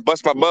to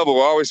bust my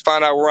bubble. I always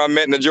find out where I'm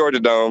at in the Georgia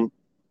Dome.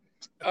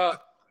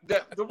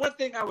 The one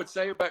thing I would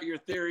say about your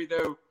theory,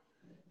 though,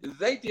 is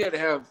they did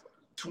have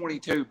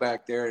 22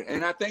 back there.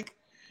 And I think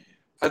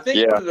one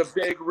of the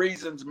big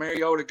reasons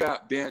Mariota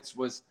got benched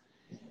was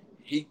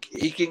he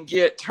can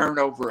get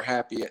turnover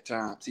happy at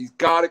times. He's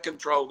got to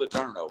control the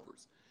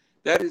turnovers.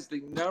 That is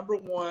the number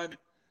 1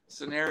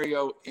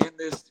 scenario in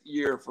this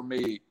year for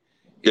me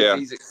if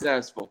he's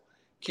successful.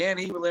 Can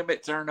he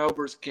limit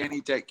turnovers? Can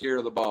he take care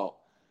of the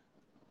ball?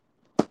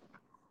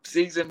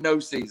 Season, no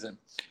season.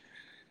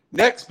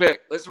 Next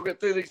pick. Let's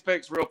get through these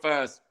picks real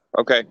fast.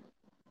 Okay.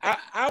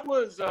 I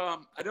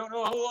don't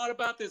know a whole lot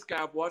about this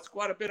guy. I've watched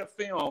quite a bit of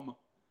film.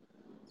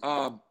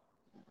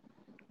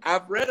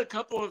 I've read a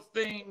couple of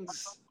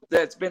things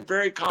that's been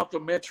very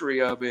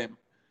complimentary of him.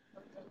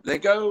 They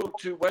go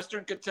to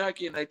Western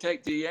Kentucky and they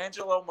take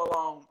D'Angelo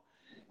Malone,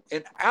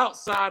 an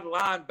outside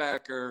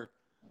linebacker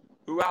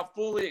who I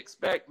fully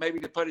expect maybe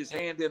to put his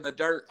hand in the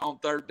dirt on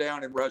 3rd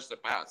down and rush the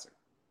passer.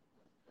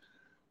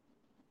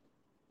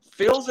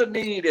 Fills a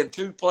need in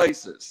 2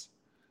 places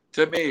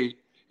to me.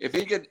 If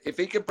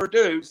he can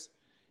produce,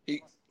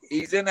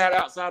 he's in that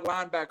outside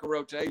linebacker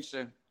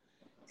rotation,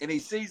 and he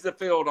sees the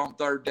field on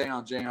 3rd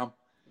down, Jam.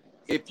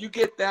 If you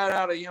get that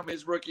out of him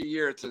his rookie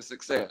year, it's a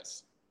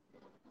success.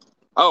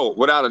 Oh,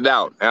 without a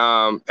doubt.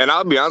 And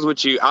I'll be honest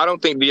with you, I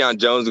don't think Deion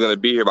Jones is going to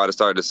be here by the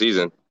start of the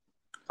season.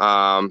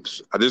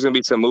 There's going to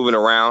be some moving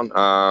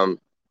around,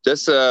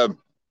 just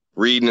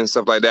reading and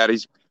stuff like that.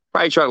 He's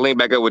probably trying to link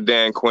back up with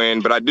Dan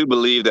Quinn, but I do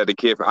believe that the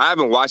kid, I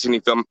haven't watched any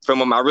film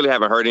him. I really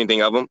haven't heard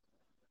anything of him.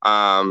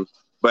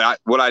 But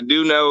what I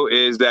do know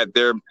is that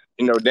they're,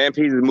 Dan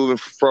Pease is moving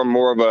from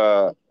more of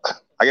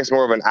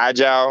an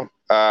agile,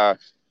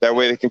 that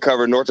way they can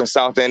cover north and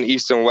south and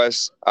east and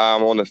west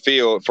on the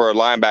field for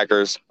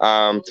linebackers,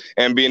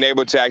 and being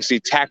able to actually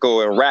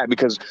tackle and wrap,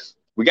 because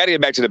we got to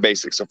get back to the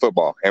basics of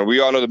football. And we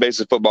all know the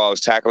basics of football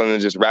is tackling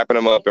and just wrapping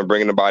them up and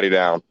bringing the body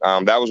down.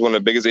 That was one of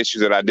the biggest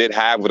issues that I did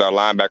have with our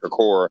linebacker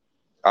core.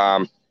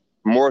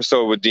 More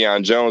so with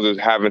Deion Jones, is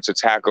having to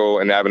tackle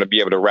and having to be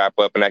able to wrap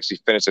up and actually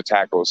finish the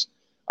tackles.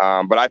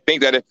 But I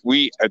think that if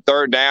we a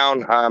 3rd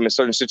down in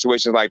certain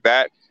situations like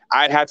that,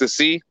 I'd have to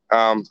see.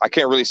 I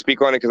can't really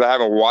speak on it because I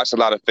haven't watched a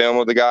lot of film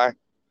of the guy.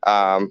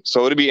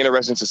 So it'd be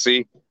interesting to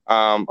see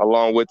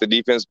along with the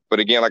defense. But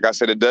again, like I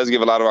said, it does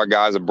give a lot of our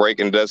guys a break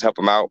and does help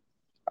them out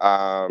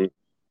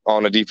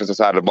on the defensive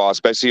side of the ball,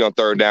 especially on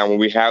 3rd down when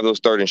we have those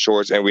 3rd and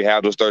shorts and we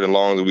have those 3rd and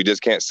longs and we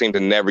just can't seem to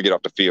never get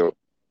off the field.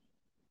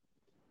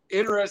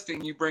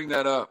 Interesting you bring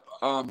that up.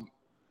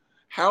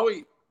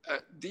 Howie,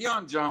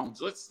 Deion Jones,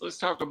 let's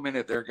talk a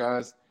minute there,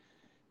 guys.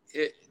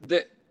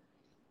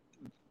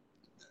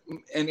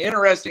 an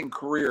interesting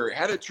career.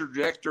 Had a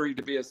trajectory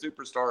to be a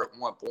superstar at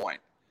one point.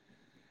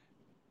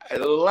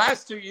 The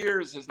last 2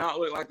 years has not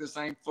looked like the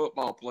same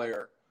football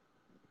player.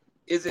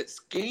 Is it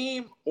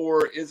scheme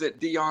or is it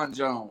Deion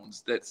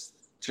Jones that's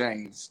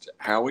changed,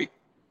 Howie?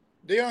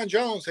 Deion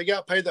Jones, he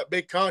got paid that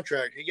big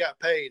contract. He got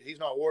paid. He's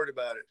not worried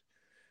about it.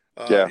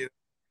 Yeah.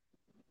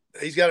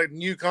 He's got a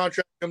new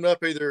contract coming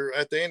up either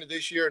at the end of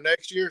this year or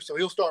next year, so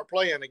he'll start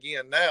playing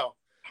again now.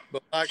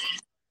 But like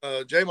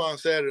Jamon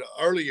said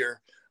earlier,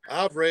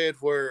 I've read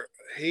where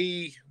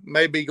he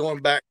may be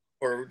going back,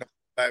 or not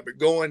back, but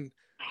going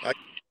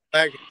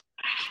back to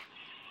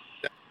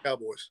the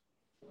Cowboys.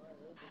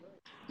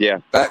 Yeah.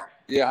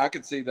 I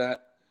could see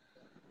that.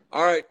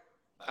 All right.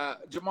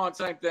 Jamon,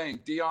 same thing.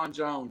 Deion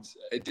Jones,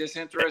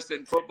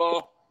 disinterested in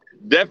football?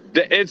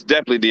 It's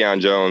definitely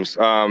Deion Jones.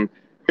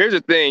 Here's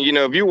the thing,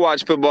 if you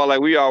watch football, like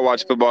we all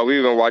watch football,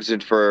 we've been watching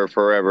it for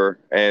forever,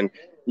 and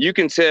you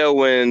can tell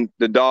when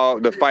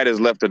the fight has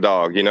left the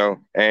dog,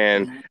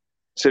 and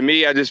to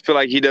me, I just feel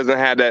like he doesn't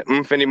have that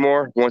oomph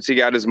anymore once he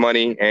got his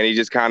money, and he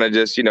just kind of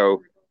just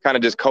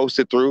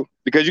coasted through,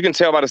 because you can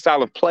tell by the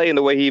style of play and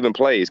the way he even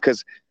plays.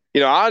 Because,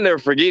 I'll never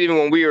forget, even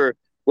when we were,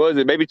 what was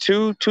it, maybe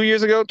 3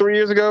 years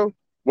ago,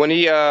 when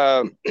he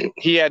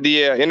had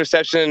the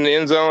interception in the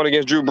end zone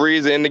against Drew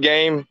Brees in the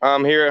game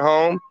here at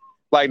home.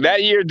 Like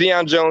that year,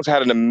 Deion Jones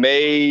had an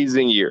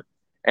amazing year.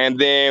 And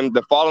then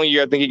the following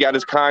year, I think he got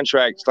his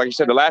contract. Like you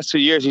said, the last 2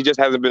 years, he just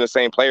hasn't been the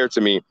same player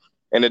to me.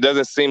 And it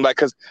doesn't seem like,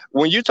 because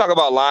when you talk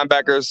about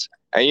linebackers,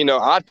 and,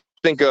 I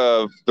think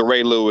of the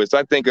Ray Lewis,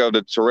 I think of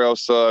the Terrell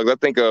Suggs, I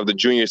think of the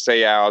Junior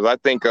Seau's, I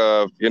think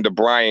of the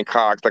Brian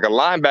Cox. Like a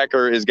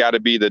linebacker has got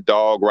to be the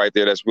dog right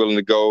there that's willing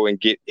to go and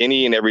get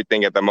any and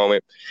everything at the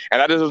moment.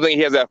 And I just don't think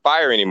he has that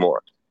fire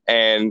anymore.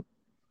 And,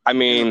 I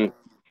mean,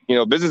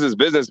 business is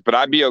business, but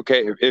I'd be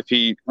okay if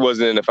he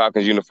wasn't in the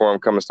Falcons uniform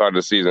coming start of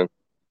the season.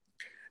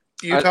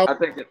 I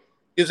think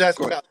he was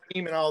asking about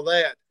scheme and all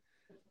that.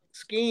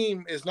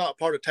 Scheme is not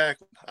part of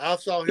tackling. I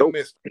saw him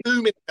miss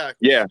too many tackles.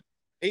 Yeah.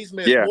 He's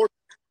missed more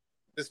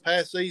this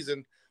past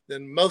season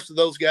than most of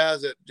those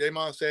guys that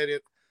Jamon said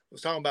it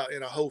was talking about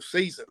in a whole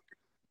season.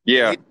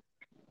 Yeah.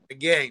 A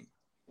game.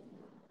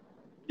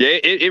 Yeah,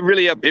 it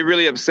really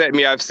upset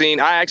me. I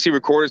actually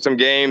recorded some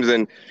games,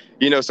 and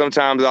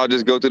sometimes I'll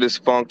just go through this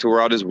funk to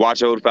where I'll just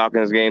watch old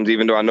Falcons games,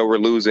 even though I know we're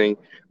losing.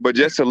 But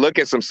just to look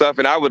at some stuff,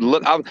 and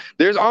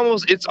it's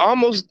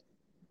almost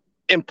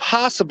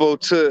impossible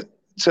to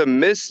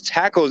miss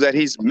tackles that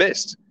he's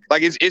missed.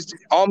 Like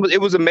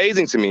it was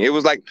amazing to me. It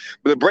was like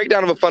the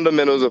breakdown of the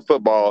fundamentals of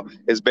football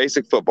is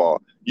basic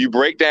football. You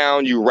break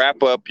down, you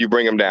wrap up, you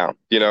bring them down.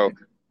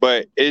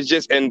 But it's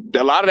just, and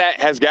a lot of that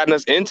has gotten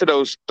us into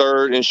those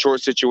third and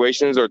short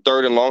situations, or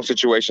third and long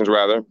situations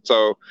rather.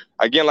 So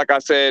again, like I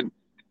said.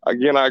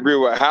 Again, I agree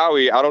with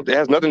Howie. It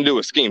has nothing to do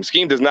with scheme.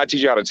 Scheme does not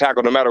teach you how to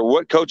tackle, no matter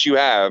what coach you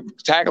have.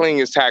 Tackling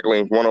is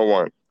tackling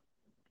 101.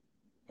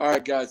 All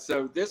right, guys.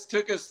 So this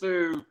took us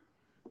through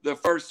the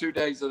first 2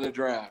 days of the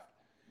draft.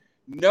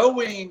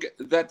 Knowing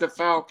that the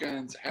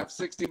Falcons have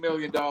 $60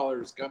 million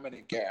coming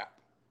in cap,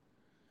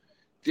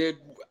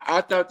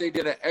 I thought they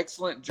did an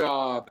excellent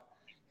job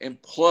in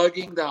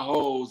plugging the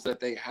holes that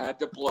they had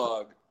to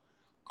plug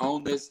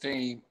on this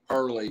team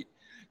early.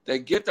 They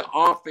get the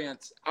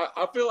offense.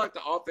 I feel like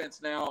the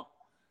offense now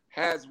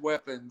has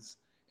weapons,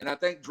 and I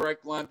think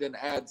Drake London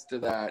adds to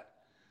that.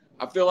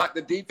 I feel like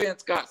the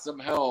defense got some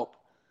help.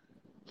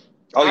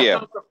 I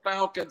thought the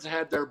Falcons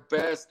had their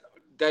best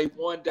day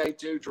 1, day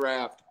 2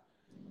 draft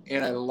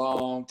in a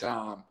long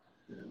time.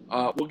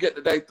 We'll get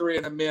to day 3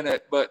 in a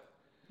minute, but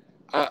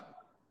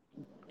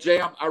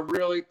Jam, I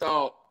really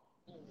thought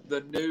the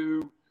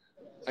new,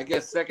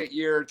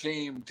 second-year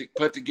team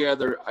put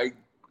together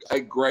a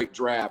great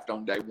draft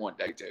on day 1,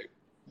 day 2.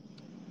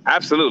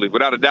 Absolutely,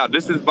 without a doubt.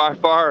 This is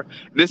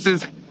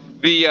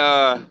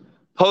the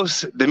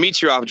post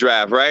Dimitroff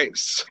draft, right?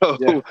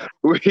 So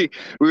we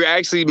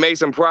actually made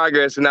some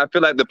progress, and I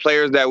feel like the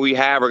players that we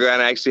have are going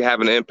to actually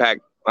have an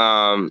impact.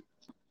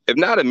 If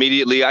not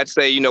immediately, I'd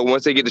say,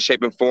 once they get to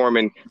shape and form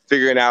and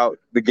figuring out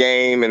the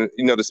game and,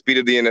 the speed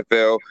of the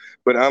NFL.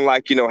 But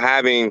unlike,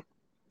 having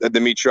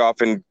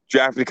Dimitroff and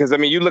drafting, because,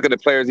 you look at the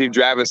players he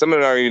drafted, some of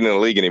them aren't even in the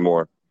league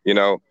anymore,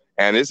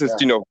 And this is,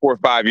 4 or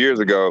 5 years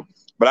ago.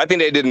 But I think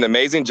they did an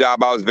amazing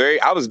job. I was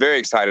very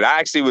excited. I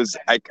actually was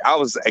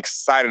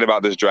excited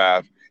about this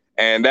draft.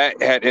 And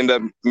that had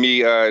ended up me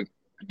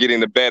getting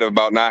the bet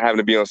about not having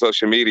to be on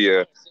social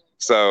media.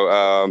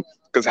 So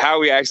because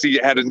Howie actually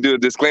had to do a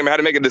disclaimer, had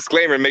to make a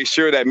disclaimer and make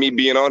sure that me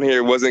being on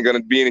here wasn't going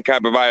to be any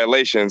kind of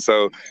violation.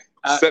 So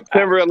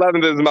September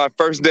 11th is my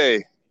first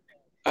day.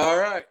 All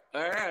right.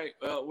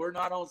 Well, we're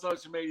not on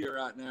social media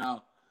right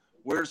now.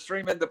 We're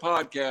streaming the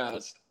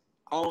podcast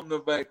on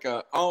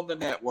the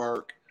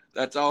network.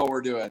 That's all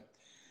we're doing.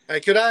 Hey,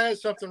 could I add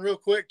something real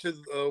quick to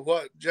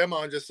what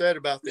Jamon just said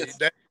about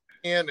the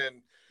Dan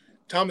and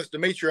Thomas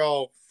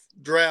Dimitroff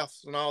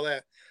drafts and all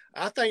that?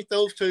 I think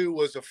those two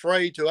was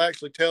afraid to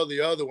actually tell the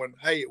other one,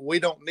 hey, we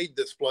don't need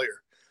this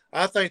player.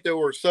 I think they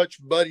were such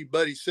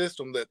buddy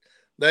system that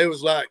they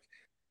was like,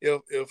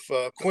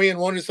 if Quinn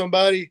wanted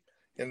somebody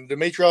and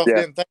Dimitrov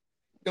didn't think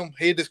him,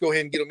 he'd just go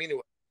ahead and get them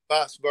anyway.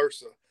 Vice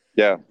versa.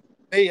 Yeah.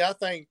 Hey, I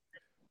think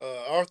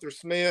Arthur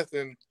Smith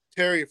and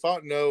Terry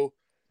Fontenot,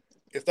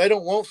 if they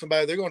don't want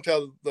somebody, they're going to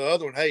tell the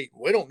other one, "Hey,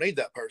 we don't need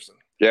that person."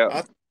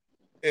 Yeah.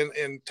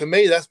 And to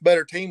me, that's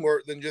better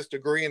teamwork than just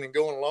agreeing and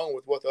going along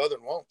with what the other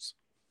one wants.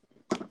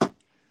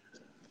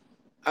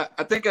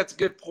 I think that's a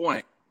good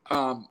point.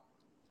 All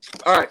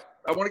right.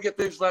 I want to get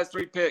these last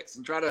 3 picks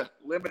and try to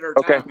limit our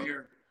time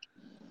here.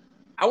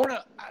 I want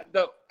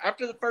to,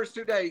 after the first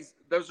 2 days,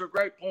 those are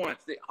great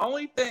points. The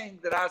only thing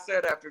that I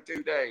said after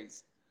 2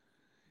 days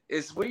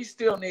is we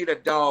still need a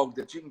dog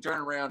that you can turn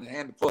around and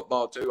hand the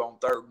football to on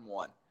 3rd and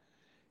 1.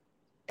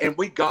 And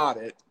we got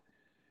it.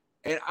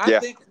 And I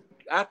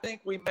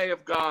think we may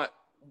have got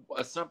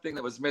something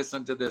that was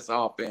missing to this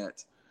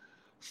offense.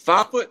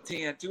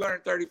 5'10",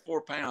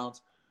 234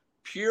 pounds,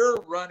 pure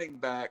running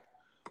back.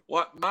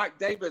 What Mike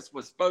Davis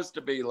was supposed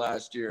to be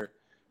last year.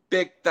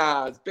 Big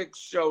thighs, big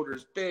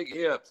shoulders, big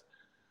hips.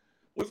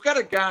 We've got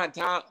a guy in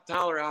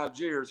Tyler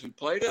Algiers who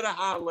played at a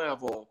high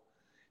level,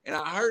 and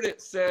I heard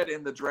it said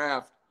in the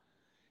draft,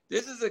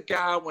 this is a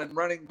guy when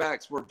running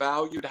backs were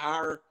valued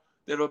higher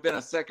that would have been a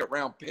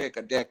 2nd-round pick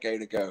a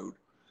decade ago.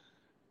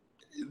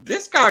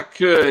 This guy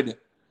could,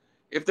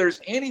 if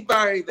there's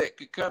anybody that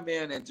could come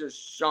in and just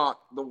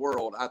shock the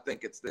world, I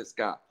think it's this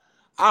guy.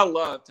 I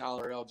love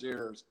Tyler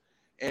Algiers,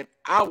 and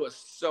I was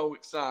so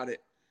excited.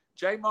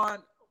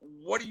 Jamon,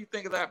 what do you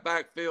think of that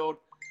backfield?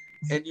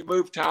 And you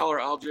move Tyler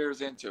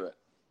Algiers into it.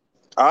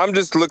 I'm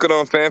just looking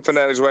on Fan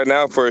Fanatics right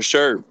now for a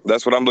shirt.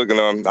 That's what I'm looking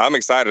on. I'm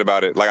excited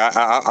about it. Like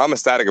I'm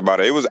ecstatic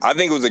about it. I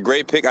think it was a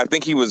great pick. I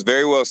think he was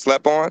very well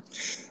slept on.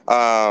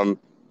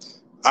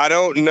 I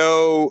don't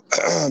know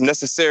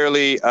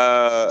necessarily.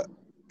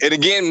 And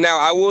again, now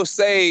I will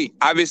say,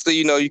 obviously,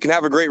 you can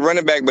have a great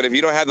running back, but if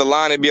you don't have the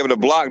line and be able to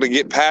block to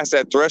get past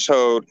that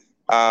threshold,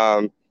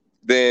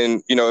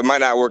 then it might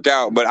not work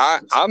out. But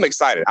I'm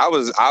excited. I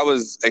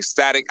was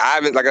ecstatic. I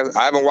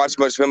haven't watched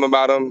much film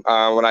about him.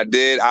 When I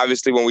did,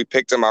 obviously when we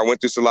picked him, I went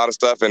through a lot of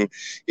stuff, and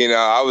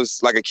I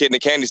was like a kid in a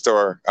candy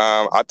store.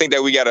 I think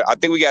we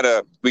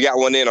got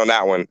one in on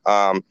that one.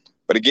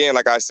 But again,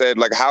 like I said,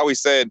 like Howie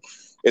said,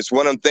 it's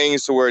one of them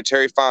things to where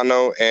Terry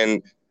Fontenot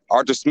and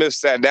Arthur Smith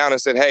sat down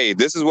and said, "Hey,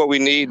 this is what we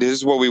need. This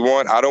is what we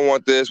want. I don't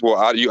want this. Well,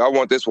 I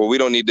want this. Well, we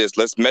don't need this.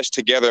 Let's mesh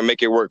together and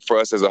make it work for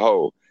us as a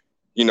whole.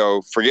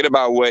 Forget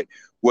about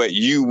what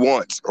you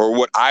want or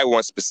what I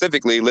want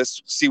specifically.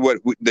 Let's see what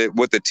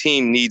the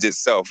team needs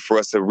itself for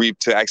us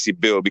to actually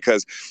build.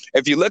 Because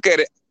if you look at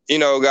it,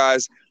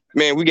 guys,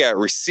 man, we got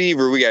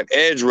receiver, we got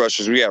edge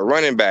rushers, we got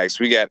running backs,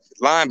 we got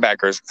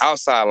linebackers,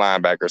 outside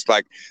linebackers,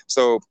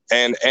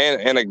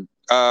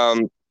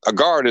 and a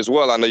guard as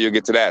well. I know you'll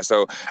get to that.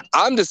 So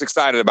I'm just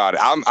excited about it.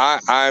 I'm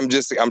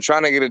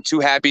trying to get it too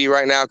happy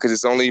right now because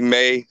it's only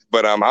May,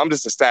 but I'm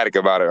just ecstatic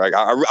about it. Like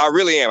I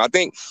really am. I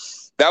think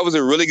that was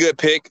a really good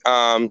pick.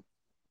 And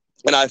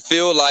I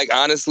feel like,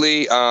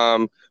 honestly,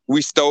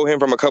 we stole him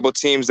from a couple of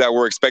teams that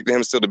were expecting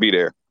him still to be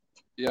there.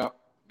 Yeah.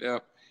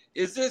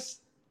 Is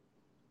this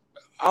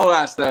 – I'll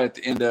ask that at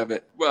the end of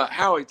it. Well,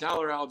 Howie,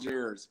 Tyler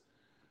Algiers,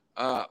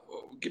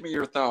 give me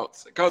your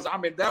thoughts. Because,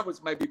 that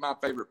was maybe my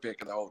favorite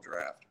pick of the whole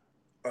draft.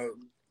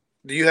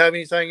 Do you have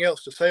anything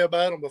else to say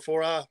about him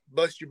before I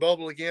bust your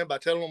bubble again by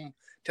telling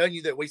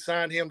you that we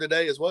signed him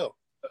today as well?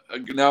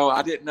 No,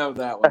 I didn't know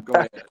that one. Go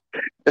ahead.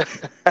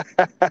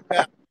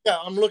 Yeah,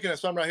 I'm looking at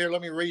something right here.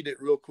 Let me read it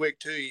real quick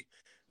to you. It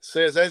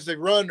says, as a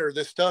runner,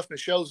 this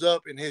toughness shows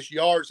up in his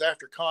yards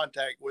after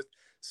contact, with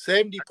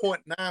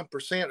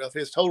 70.9% of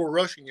his total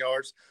rushing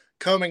yards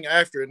coming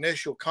after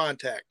initial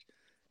contact.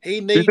 He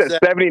needs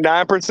that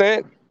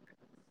 79%?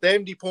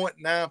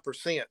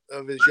 70.9%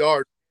 of his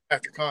yards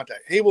after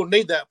contact. He will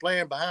need that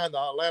playing behind the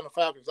Atlanta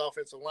Falcons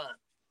offensive line.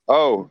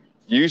 Oh,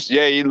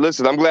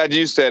 listen, I'm glad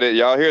you said it.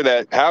 Y'all hear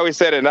that? Howie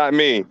said it, not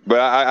me.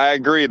 But I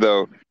agree,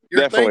 though.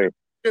 Definitely. You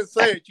didn't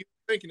say it. You're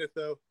thinking it,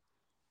 though.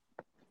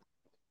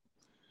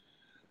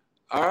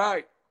 All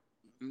right.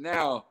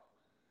 Now,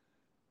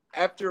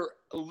 after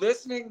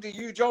listening to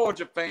you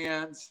Georgia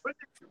fans.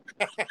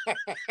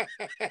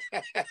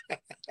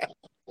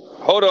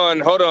 Hold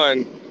on.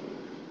 I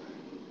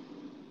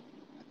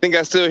think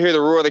I still hear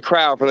the roar of the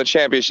crowd from the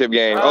championship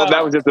game. Oh,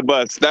 that was just a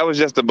bus.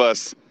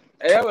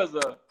 It was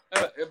a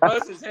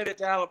bus is headed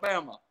to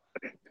Alabama.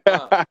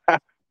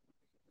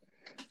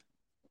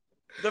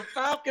 The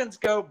Falcons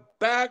go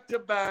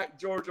back-to-back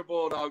Georgia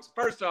Bulldogs.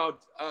 First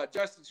off,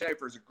 Justin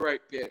Schaefer is a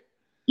great pick.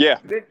 Yeah.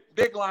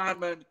 Big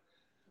lineman.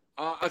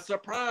 A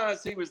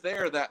surprise he was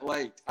there that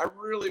late. I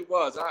really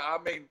was.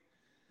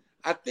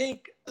 I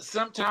think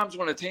sometimes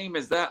when a team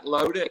is that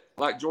loaded,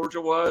 like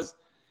Georgia was,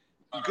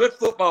 good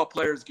football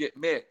players get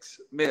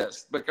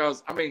missed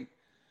because,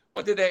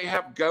 what did they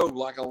have go?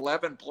 Like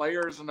 11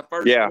 players in the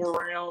first 4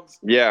 rounds?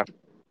 Yeah.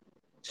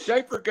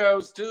 Schaefer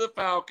goes to the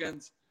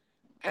Falcons,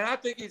 and I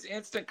think he's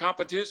instant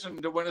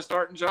competition to win a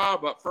starting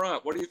job up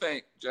front. What do you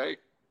think, Jake?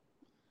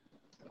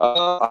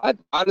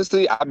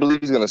 Honestly, I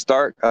believe he's going to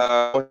start.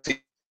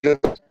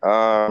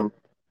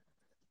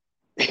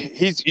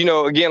 he's,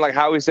 again, like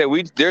how we said,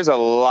 there's a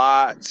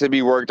lot to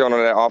be worked on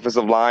that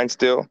offensive line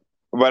still.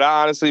 But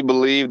I honestly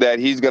believe that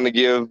he's going to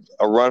give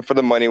a run for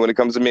the money when it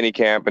comes to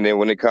minicamp, and then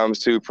when it comes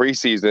to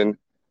preseason,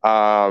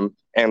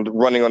 and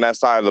running on that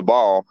side of the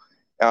ball.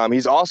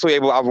 He's also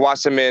able. I've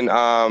watched him in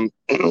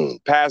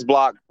pass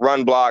block,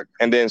 run block,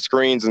 and then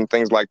screens and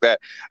things like that.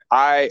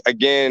 I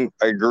again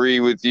agree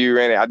with you,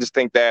 Randy. I just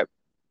think that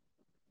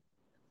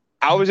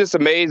I was just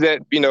amazed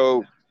that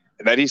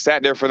that he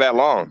sat there for that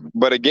long.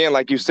 But again,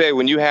 like you said,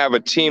 when you have a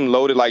team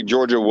loaded like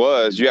Georgia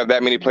was, you have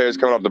that many players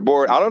coming off the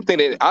board. I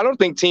don't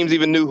think teams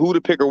even knew who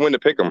to pick or when to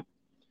pick them.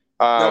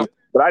 No.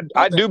 But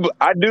I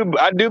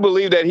do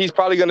believe that he's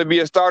probably going to be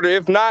a starter.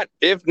 If not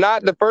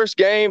the first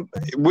game,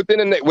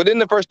 within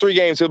the first 3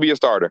 games, he'll be a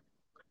starter.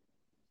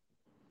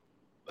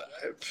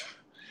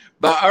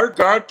 But our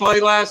guard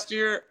play last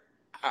year,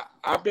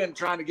 I've been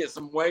trying to get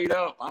some weight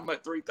up. I'm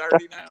at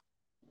 330 now.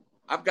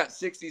 I've got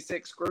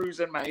 66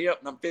 screws in my hip,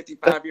 and I'm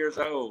 55 years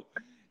old.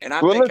 And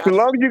as long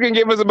as you can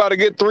give us about a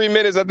good 3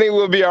 minutes, I think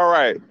we'll be all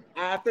right.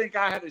 I think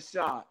I had a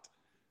shot.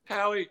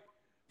 Howie,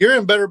 you're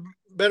in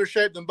better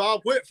shape than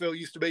Bob Whitfield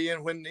used to be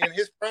in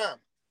his prime.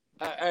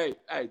 Hey,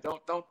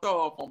 don't throw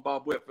off on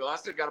Bob Whitfield. I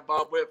still got a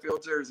Bob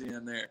Whitfield jersey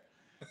in there.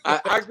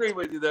 I agree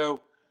with you,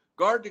 though.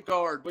 Guard to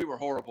guard, we were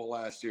horrible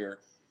last year.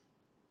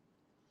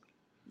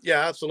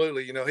 Yeah,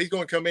 absolutely. He's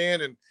going to come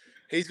in and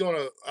he's going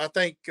to – I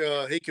think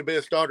he could be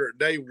a starter at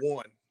day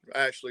one,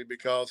 actually,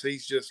 because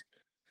he's just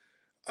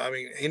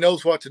 – he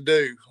knows what to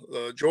do.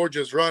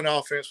 Georgia's run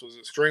offense was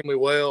extremely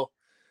well,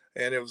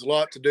 and it was a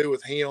lot to do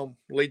with him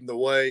leading the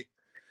way.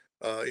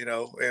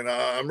 And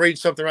I'm reading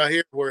something right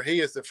here where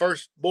he is the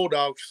first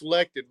Bulldog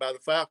selected by the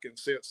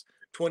Falcons since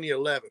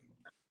 2011.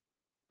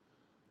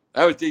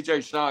 That was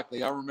DJ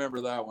Shockley. I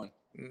remember that one.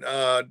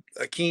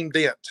 Akeem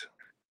Dent.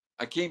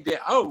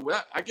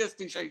 Oh, I guess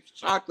DJ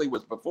Shockley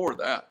was before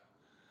that.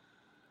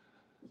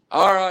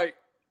 All right.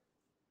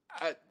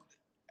 I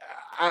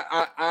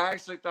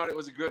actually thought it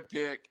was a good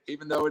pick,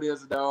 even though it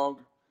is a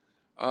dog.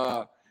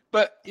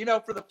 But,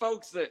 for the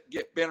folks that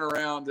been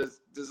around,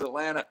 does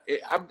Atlanta,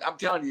 I'm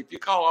telling you, if you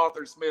call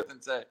Arthur Smith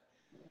and say,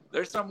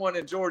 there's someone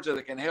in Georgia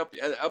that can help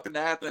you, up in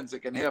Athens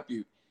that can help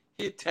you,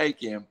 he'd take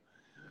him.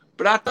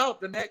 But I thought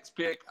the next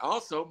pick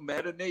also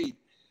met a need.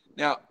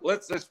 Now,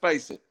 let's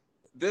face it.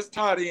 This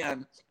tight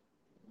end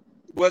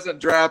wasn't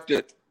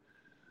drafted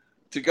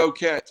to go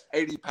catch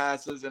 80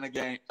 passes in a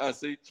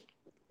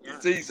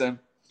season.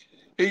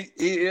 He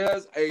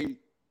is a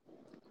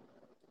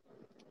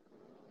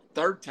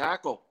third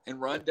tackle in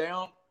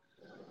rundown.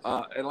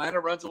 Atlanta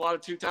runs a lot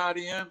of 2 tight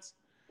ends.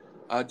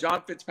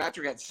 John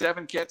Fitzpatrick had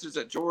 7 catches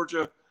at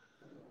Georgia,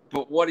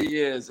 but what he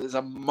is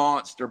a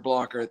monster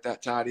blocker at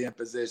that tight end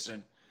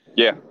position.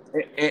 Yeah,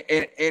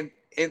 and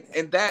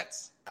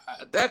that's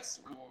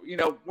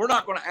we're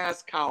not going to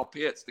ask Kyle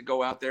Pitts to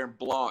go out there and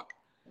block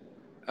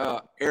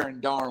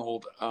Aaron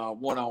Darnold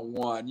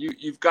one-on-one.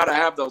 You've got to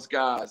have those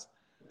guys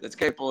that's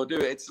capable of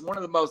doing it. It's one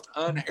of the most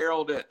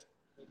unheralded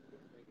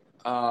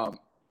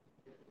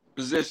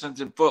positions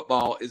in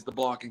football is the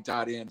blocking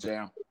tight end,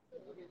 Jam.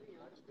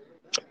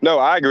 No,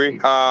 I agree.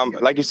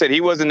 Like you said,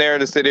 he wasn't there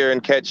to sit there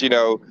and catch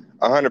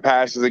 100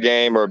 passes a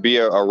game or be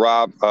a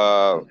Rob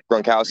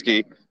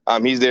Gronkowski.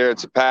 He's there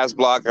to pass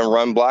block and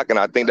run block, and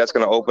I think that's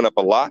going to open up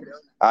a lot.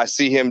 I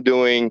see him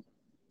doing.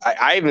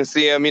 I even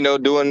see him,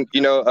 doing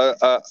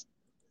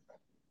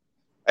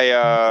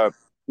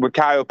with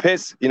Kyle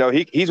Pitts.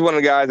 He's one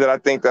of the guys that I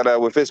think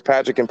that with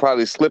Fitzpatrick can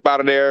probably slip out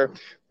of there,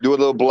 do a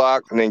little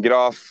block, and then get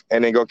off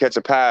and then go catch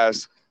a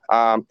pass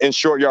in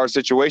short yard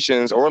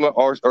situations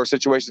or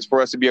situations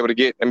for us to be able to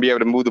get and be able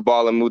to move the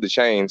ball and move the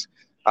chains.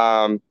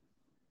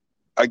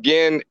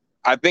 Again,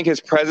 I think his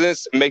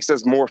presence makes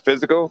us more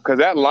physical because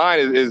that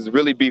line is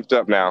really beefed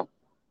up now.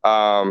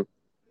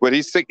 But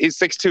he's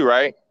 6'2",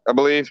 right? I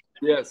believe.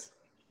 Yes.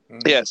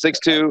 Yeah,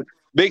 6'2",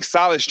 big,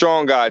 solid,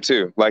 strong guy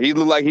too. Like he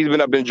looked like he's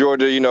been up in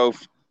Georgia,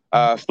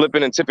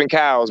 flipping and tipping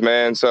cows,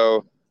 man.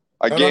 So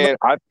again,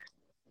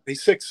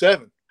 he's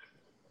 6'7".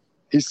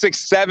 He's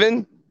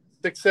 6'7".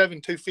 6'7",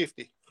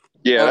 250.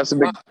 Yeah, that's a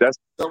big. That's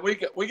so we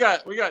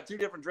got 2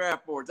 different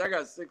draft boards. I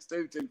got 6'2",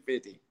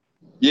 250.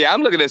 Yeah,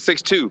 I'm looking at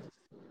 6'2".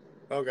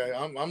 Okay,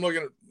 I'm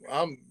looking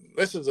at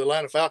this is the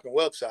Atlanta Falcon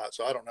website,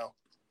 so I don't know.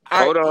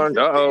 Hold on.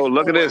 Uh-oh,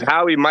 look at this.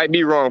 Howie might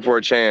be wrong for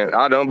a chance.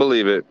 I don't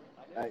believe it.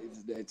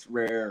 It's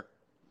rare.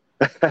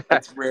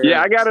 It's rare.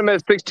 Yeah, I got him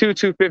at 6'2",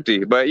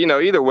 250. But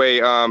either way,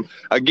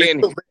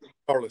 again,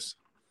 Carlos.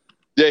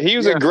 Yeah, he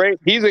was a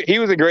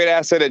great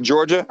asset at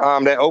Georgia.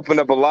 That opened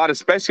up a lot,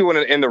 especially when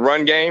in the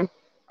run game.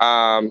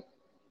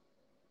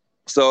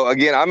 So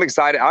again, I'm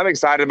excited. I'm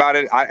excited about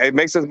it. It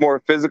makes us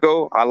more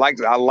physical. I like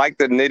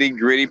the nitty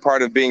gritty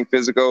part of being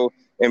physical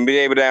and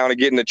being able to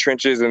get in the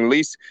trenches and at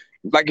least,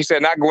 like you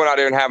said, not going out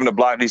there and having to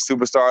block these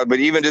superstars, but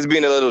even just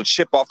being a little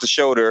chip off the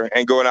shoulder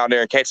and going out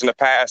there and catching a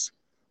pass,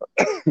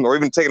 or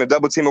even taking a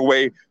double team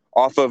away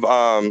off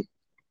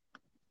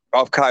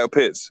Kyle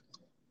Pitts.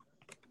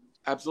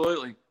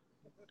 Absolutely.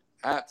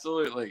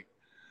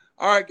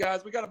 All right,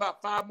 guys, we got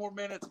about 5 more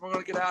minutes. We're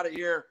going to get out of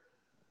here.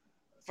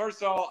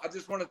 first of all, I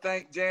just want to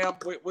thank Jam.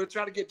 We're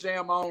trying to get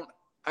Jam on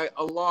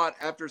a lot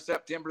after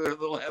September the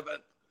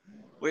 11th.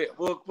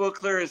 We'll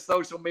clear his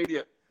social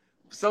media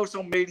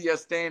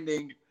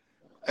standing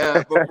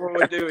before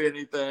we do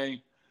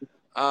anything.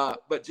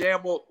 But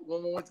Jam,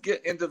 when we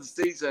get into the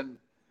season,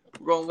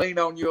 we're going to lean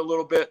on you a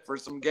little bit for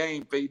some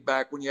game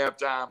feedback when you have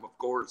time, of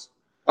course.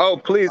 Oh,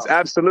 please,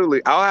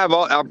 absolutely.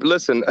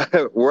 Listen,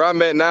 where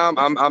I'm at now,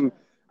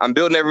 I'm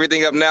building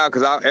everything up now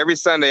because every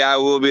Sunday I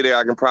will be there.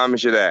 I can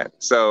promise you that.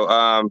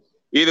 So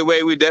either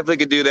way, we definitely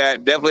could do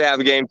that. Definitely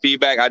have game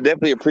feedback. I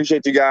definitely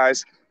appreciate you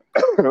guys.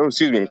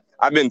 Excuse me.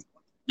 I've been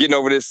getting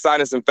over this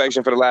sinus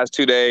infection for the last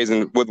 2 days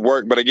and with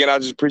work. But again, I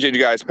just appreciate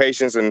you guys'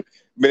 patience and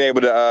being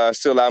able to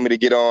still allow me to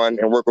get on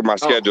and work with my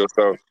schedule.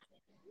 So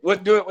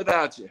wouldn't do it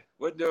without you.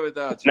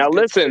 Now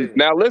listen,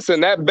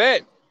 that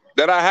bet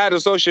that I had on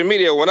social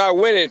media, when I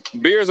win it,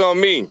 beers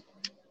on me.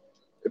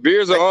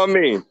 Beers are on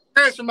me.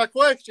 Answer my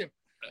question.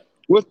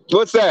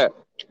 What's that?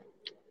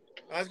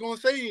 I was going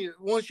to say,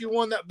 once you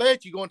won that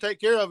bet, you're going to take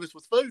care of us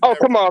with food. Oh,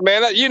 come on,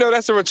 man.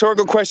 That's a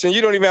rhetorical question.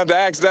 You don't even have to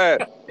ask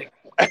that.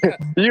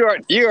 You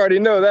already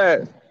know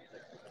that.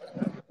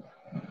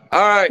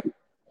 All right,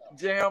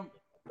 Jam,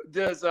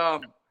 does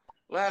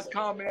last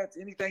comments,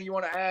 anything you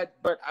want to add?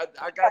 But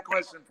I got a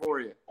question for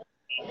you.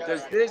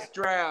 Does this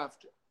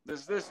draft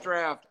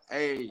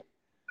a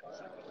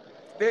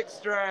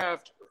fixed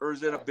draft or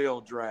is it a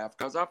build draft?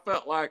 Because I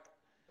feel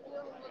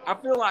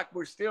like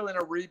we're still in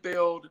a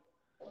rebuild.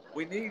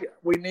 We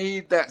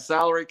need that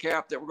salary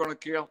cap that we're going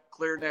to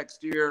clear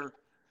next year.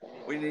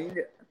 We need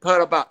to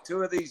put about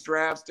 2 of these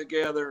drafts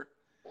together,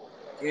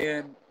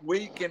 and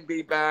we can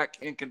be back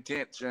in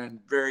contention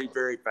very,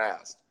 very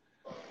fast.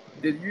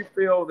 Did you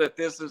feel that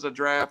this is a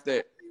draft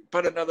that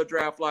put another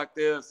draft like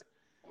this,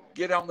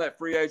 get on that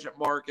free agent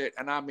market?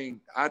 And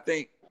I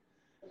think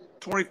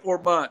 24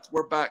 months,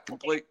 we're back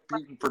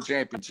competing for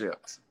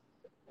championships.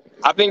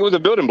 I think it was a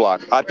building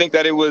block. I think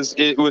that it was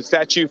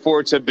set you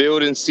for to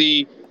build and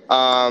see.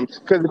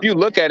 Because if you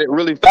look at it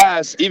really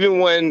fast, even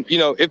when,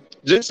 if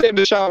just say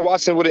Deshaun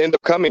Watson would have ended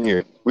up coming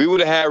here, we would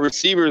have had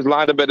receivers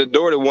lined up at the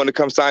door that want to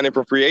come sign in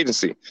for free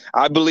agency.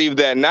 I believe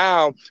that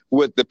now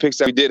with the picks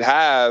that we did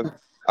have,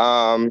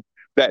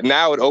 that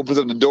now it opens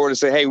up the door to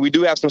say, hey, we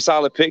do have some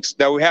solid picks.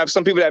 Now we have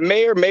some people that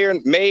may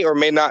or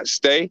may not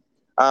stay.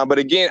 But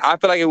again, I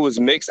feel like it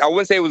was mixed. I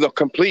wouldn't say it was a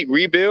complete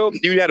rebuild.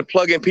 You had to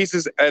plug in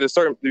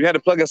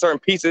certain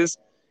pieces,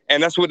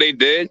 and that's what they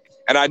did.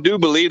 And I do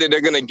believe that they're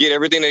going to get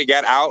everything they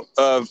got out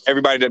of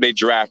everybody that they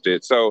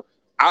drafted. So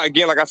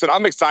like I said,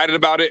 I'm excited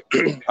about it.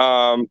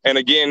 And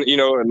again,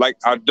 like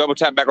I'll double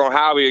tap back on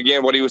Howie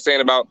again, what he was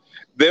saying about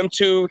them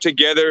two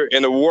together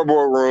in the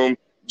warboard room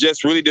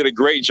just really did a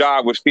great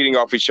job with feeding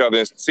off each other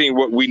and seeing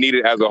what we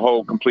needed as a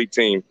whole complete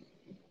team.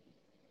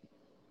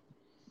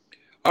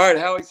 All right,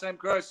 Howie, same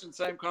question,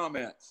 same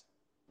comments.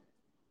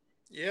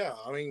 Yeah,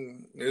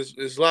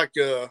 it's like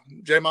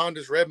Jamon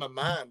just read my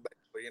mind.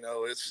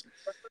 It's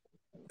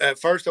at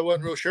first I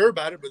wasn't real sure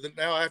about it, but then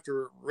now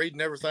after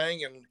reading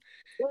everything and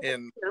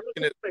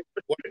looking at the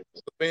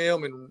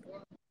film and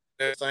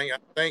everything, I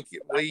think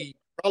we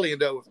probably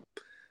end up with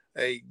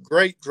a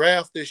great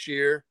draft this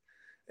year.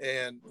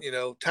 And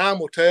time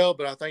will tell,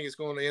 but I think it's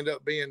going to end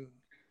up being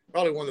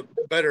probably one of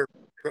the better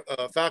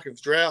Falcons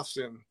drafts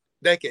in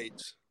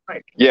decades.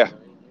 Yeah,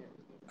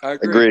 I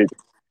agree. Agreed.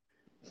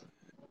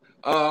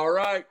 All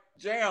right,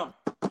 Jam.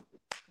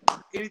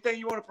 Anything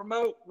you want to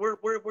promote? Where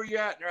you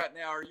at right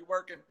now? Are you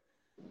working?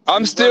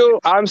 I'm still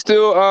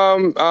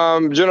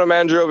general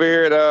manager over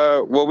here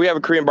at we have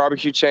a Korean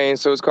barbecue chain,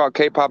 so it's called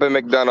K-Pop and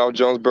McDonald,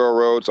 Jonesboro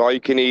Road. So all you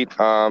can eat.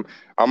 I'm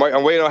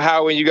waiting on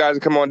Howie and you guys to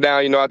come on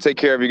down. I'll take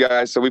care of you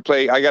guys. So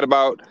I got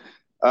about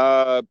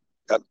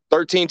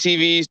 13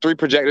 TVs, 3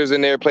 projectors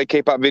in there, play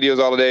K-pop videos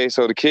all day.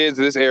 So the kids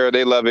of this era,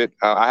 they love it.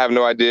 I have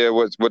no idea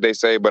what they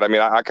say, but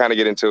I kind of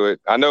get into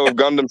it. I know if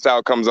Gundam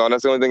Style comes on,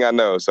 that's the only thing I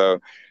know. So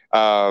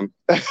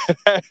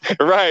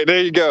right,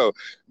 there you go.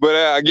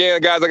 But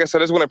again, guys, like I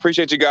said, I just want to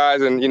appreciate you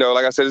guys. And,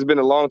 like I said, it's been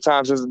a long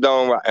time since the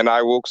Dome, and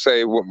I will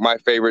say my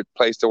favorite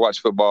place to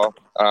watch football.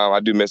 I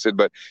do miss it,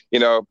 but,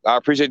 I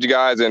appreciate you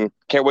guys and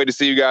can't wait to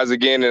see you guys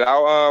again. And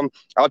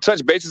I'll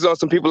touch bases on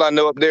some people I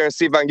know up there and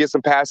see if I can get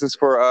some passes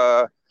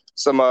for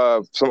some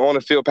on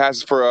the field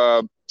passes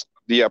for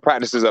the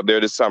practices up there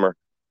this summer.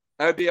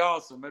 That'd be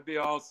awesome.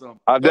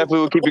 I definitely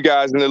will keep you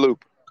guys in the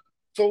loop.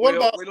 So we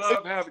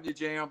love having you,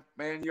 Jam.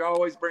 Man, you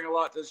always bring a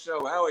lot to the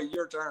show. Howie,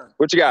 your turn.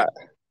 What you got?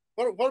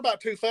 What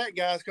about 2 fat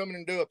guys coming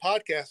and do a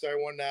podcast there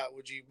one night?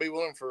 Would you be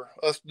willing for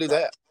us to do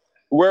that?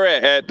 Where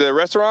at the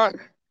restaurant?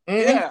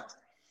 Mm-hmm. Yeah.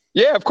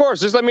 Yeah, of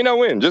course. Just let me know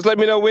when.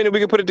 And we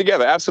can put it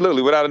together.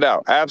 Absolutely, without a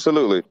doubt.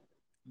 Absolutely.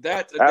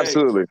 That's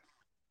absolutely.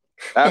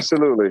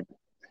 Absolutely.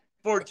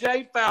 For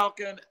Jay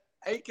Falcon,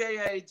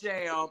 a.k.a.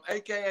 Jam,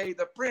 a.k.a.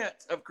 the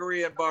Prince of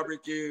Korean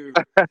Barbecue,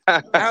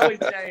 Howie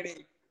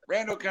Chaney,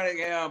 Randall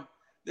Cunningham,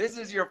 this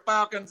is your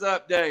Falcons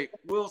update.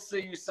 We'll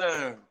see you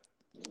soon.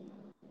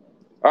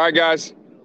 All right, guys.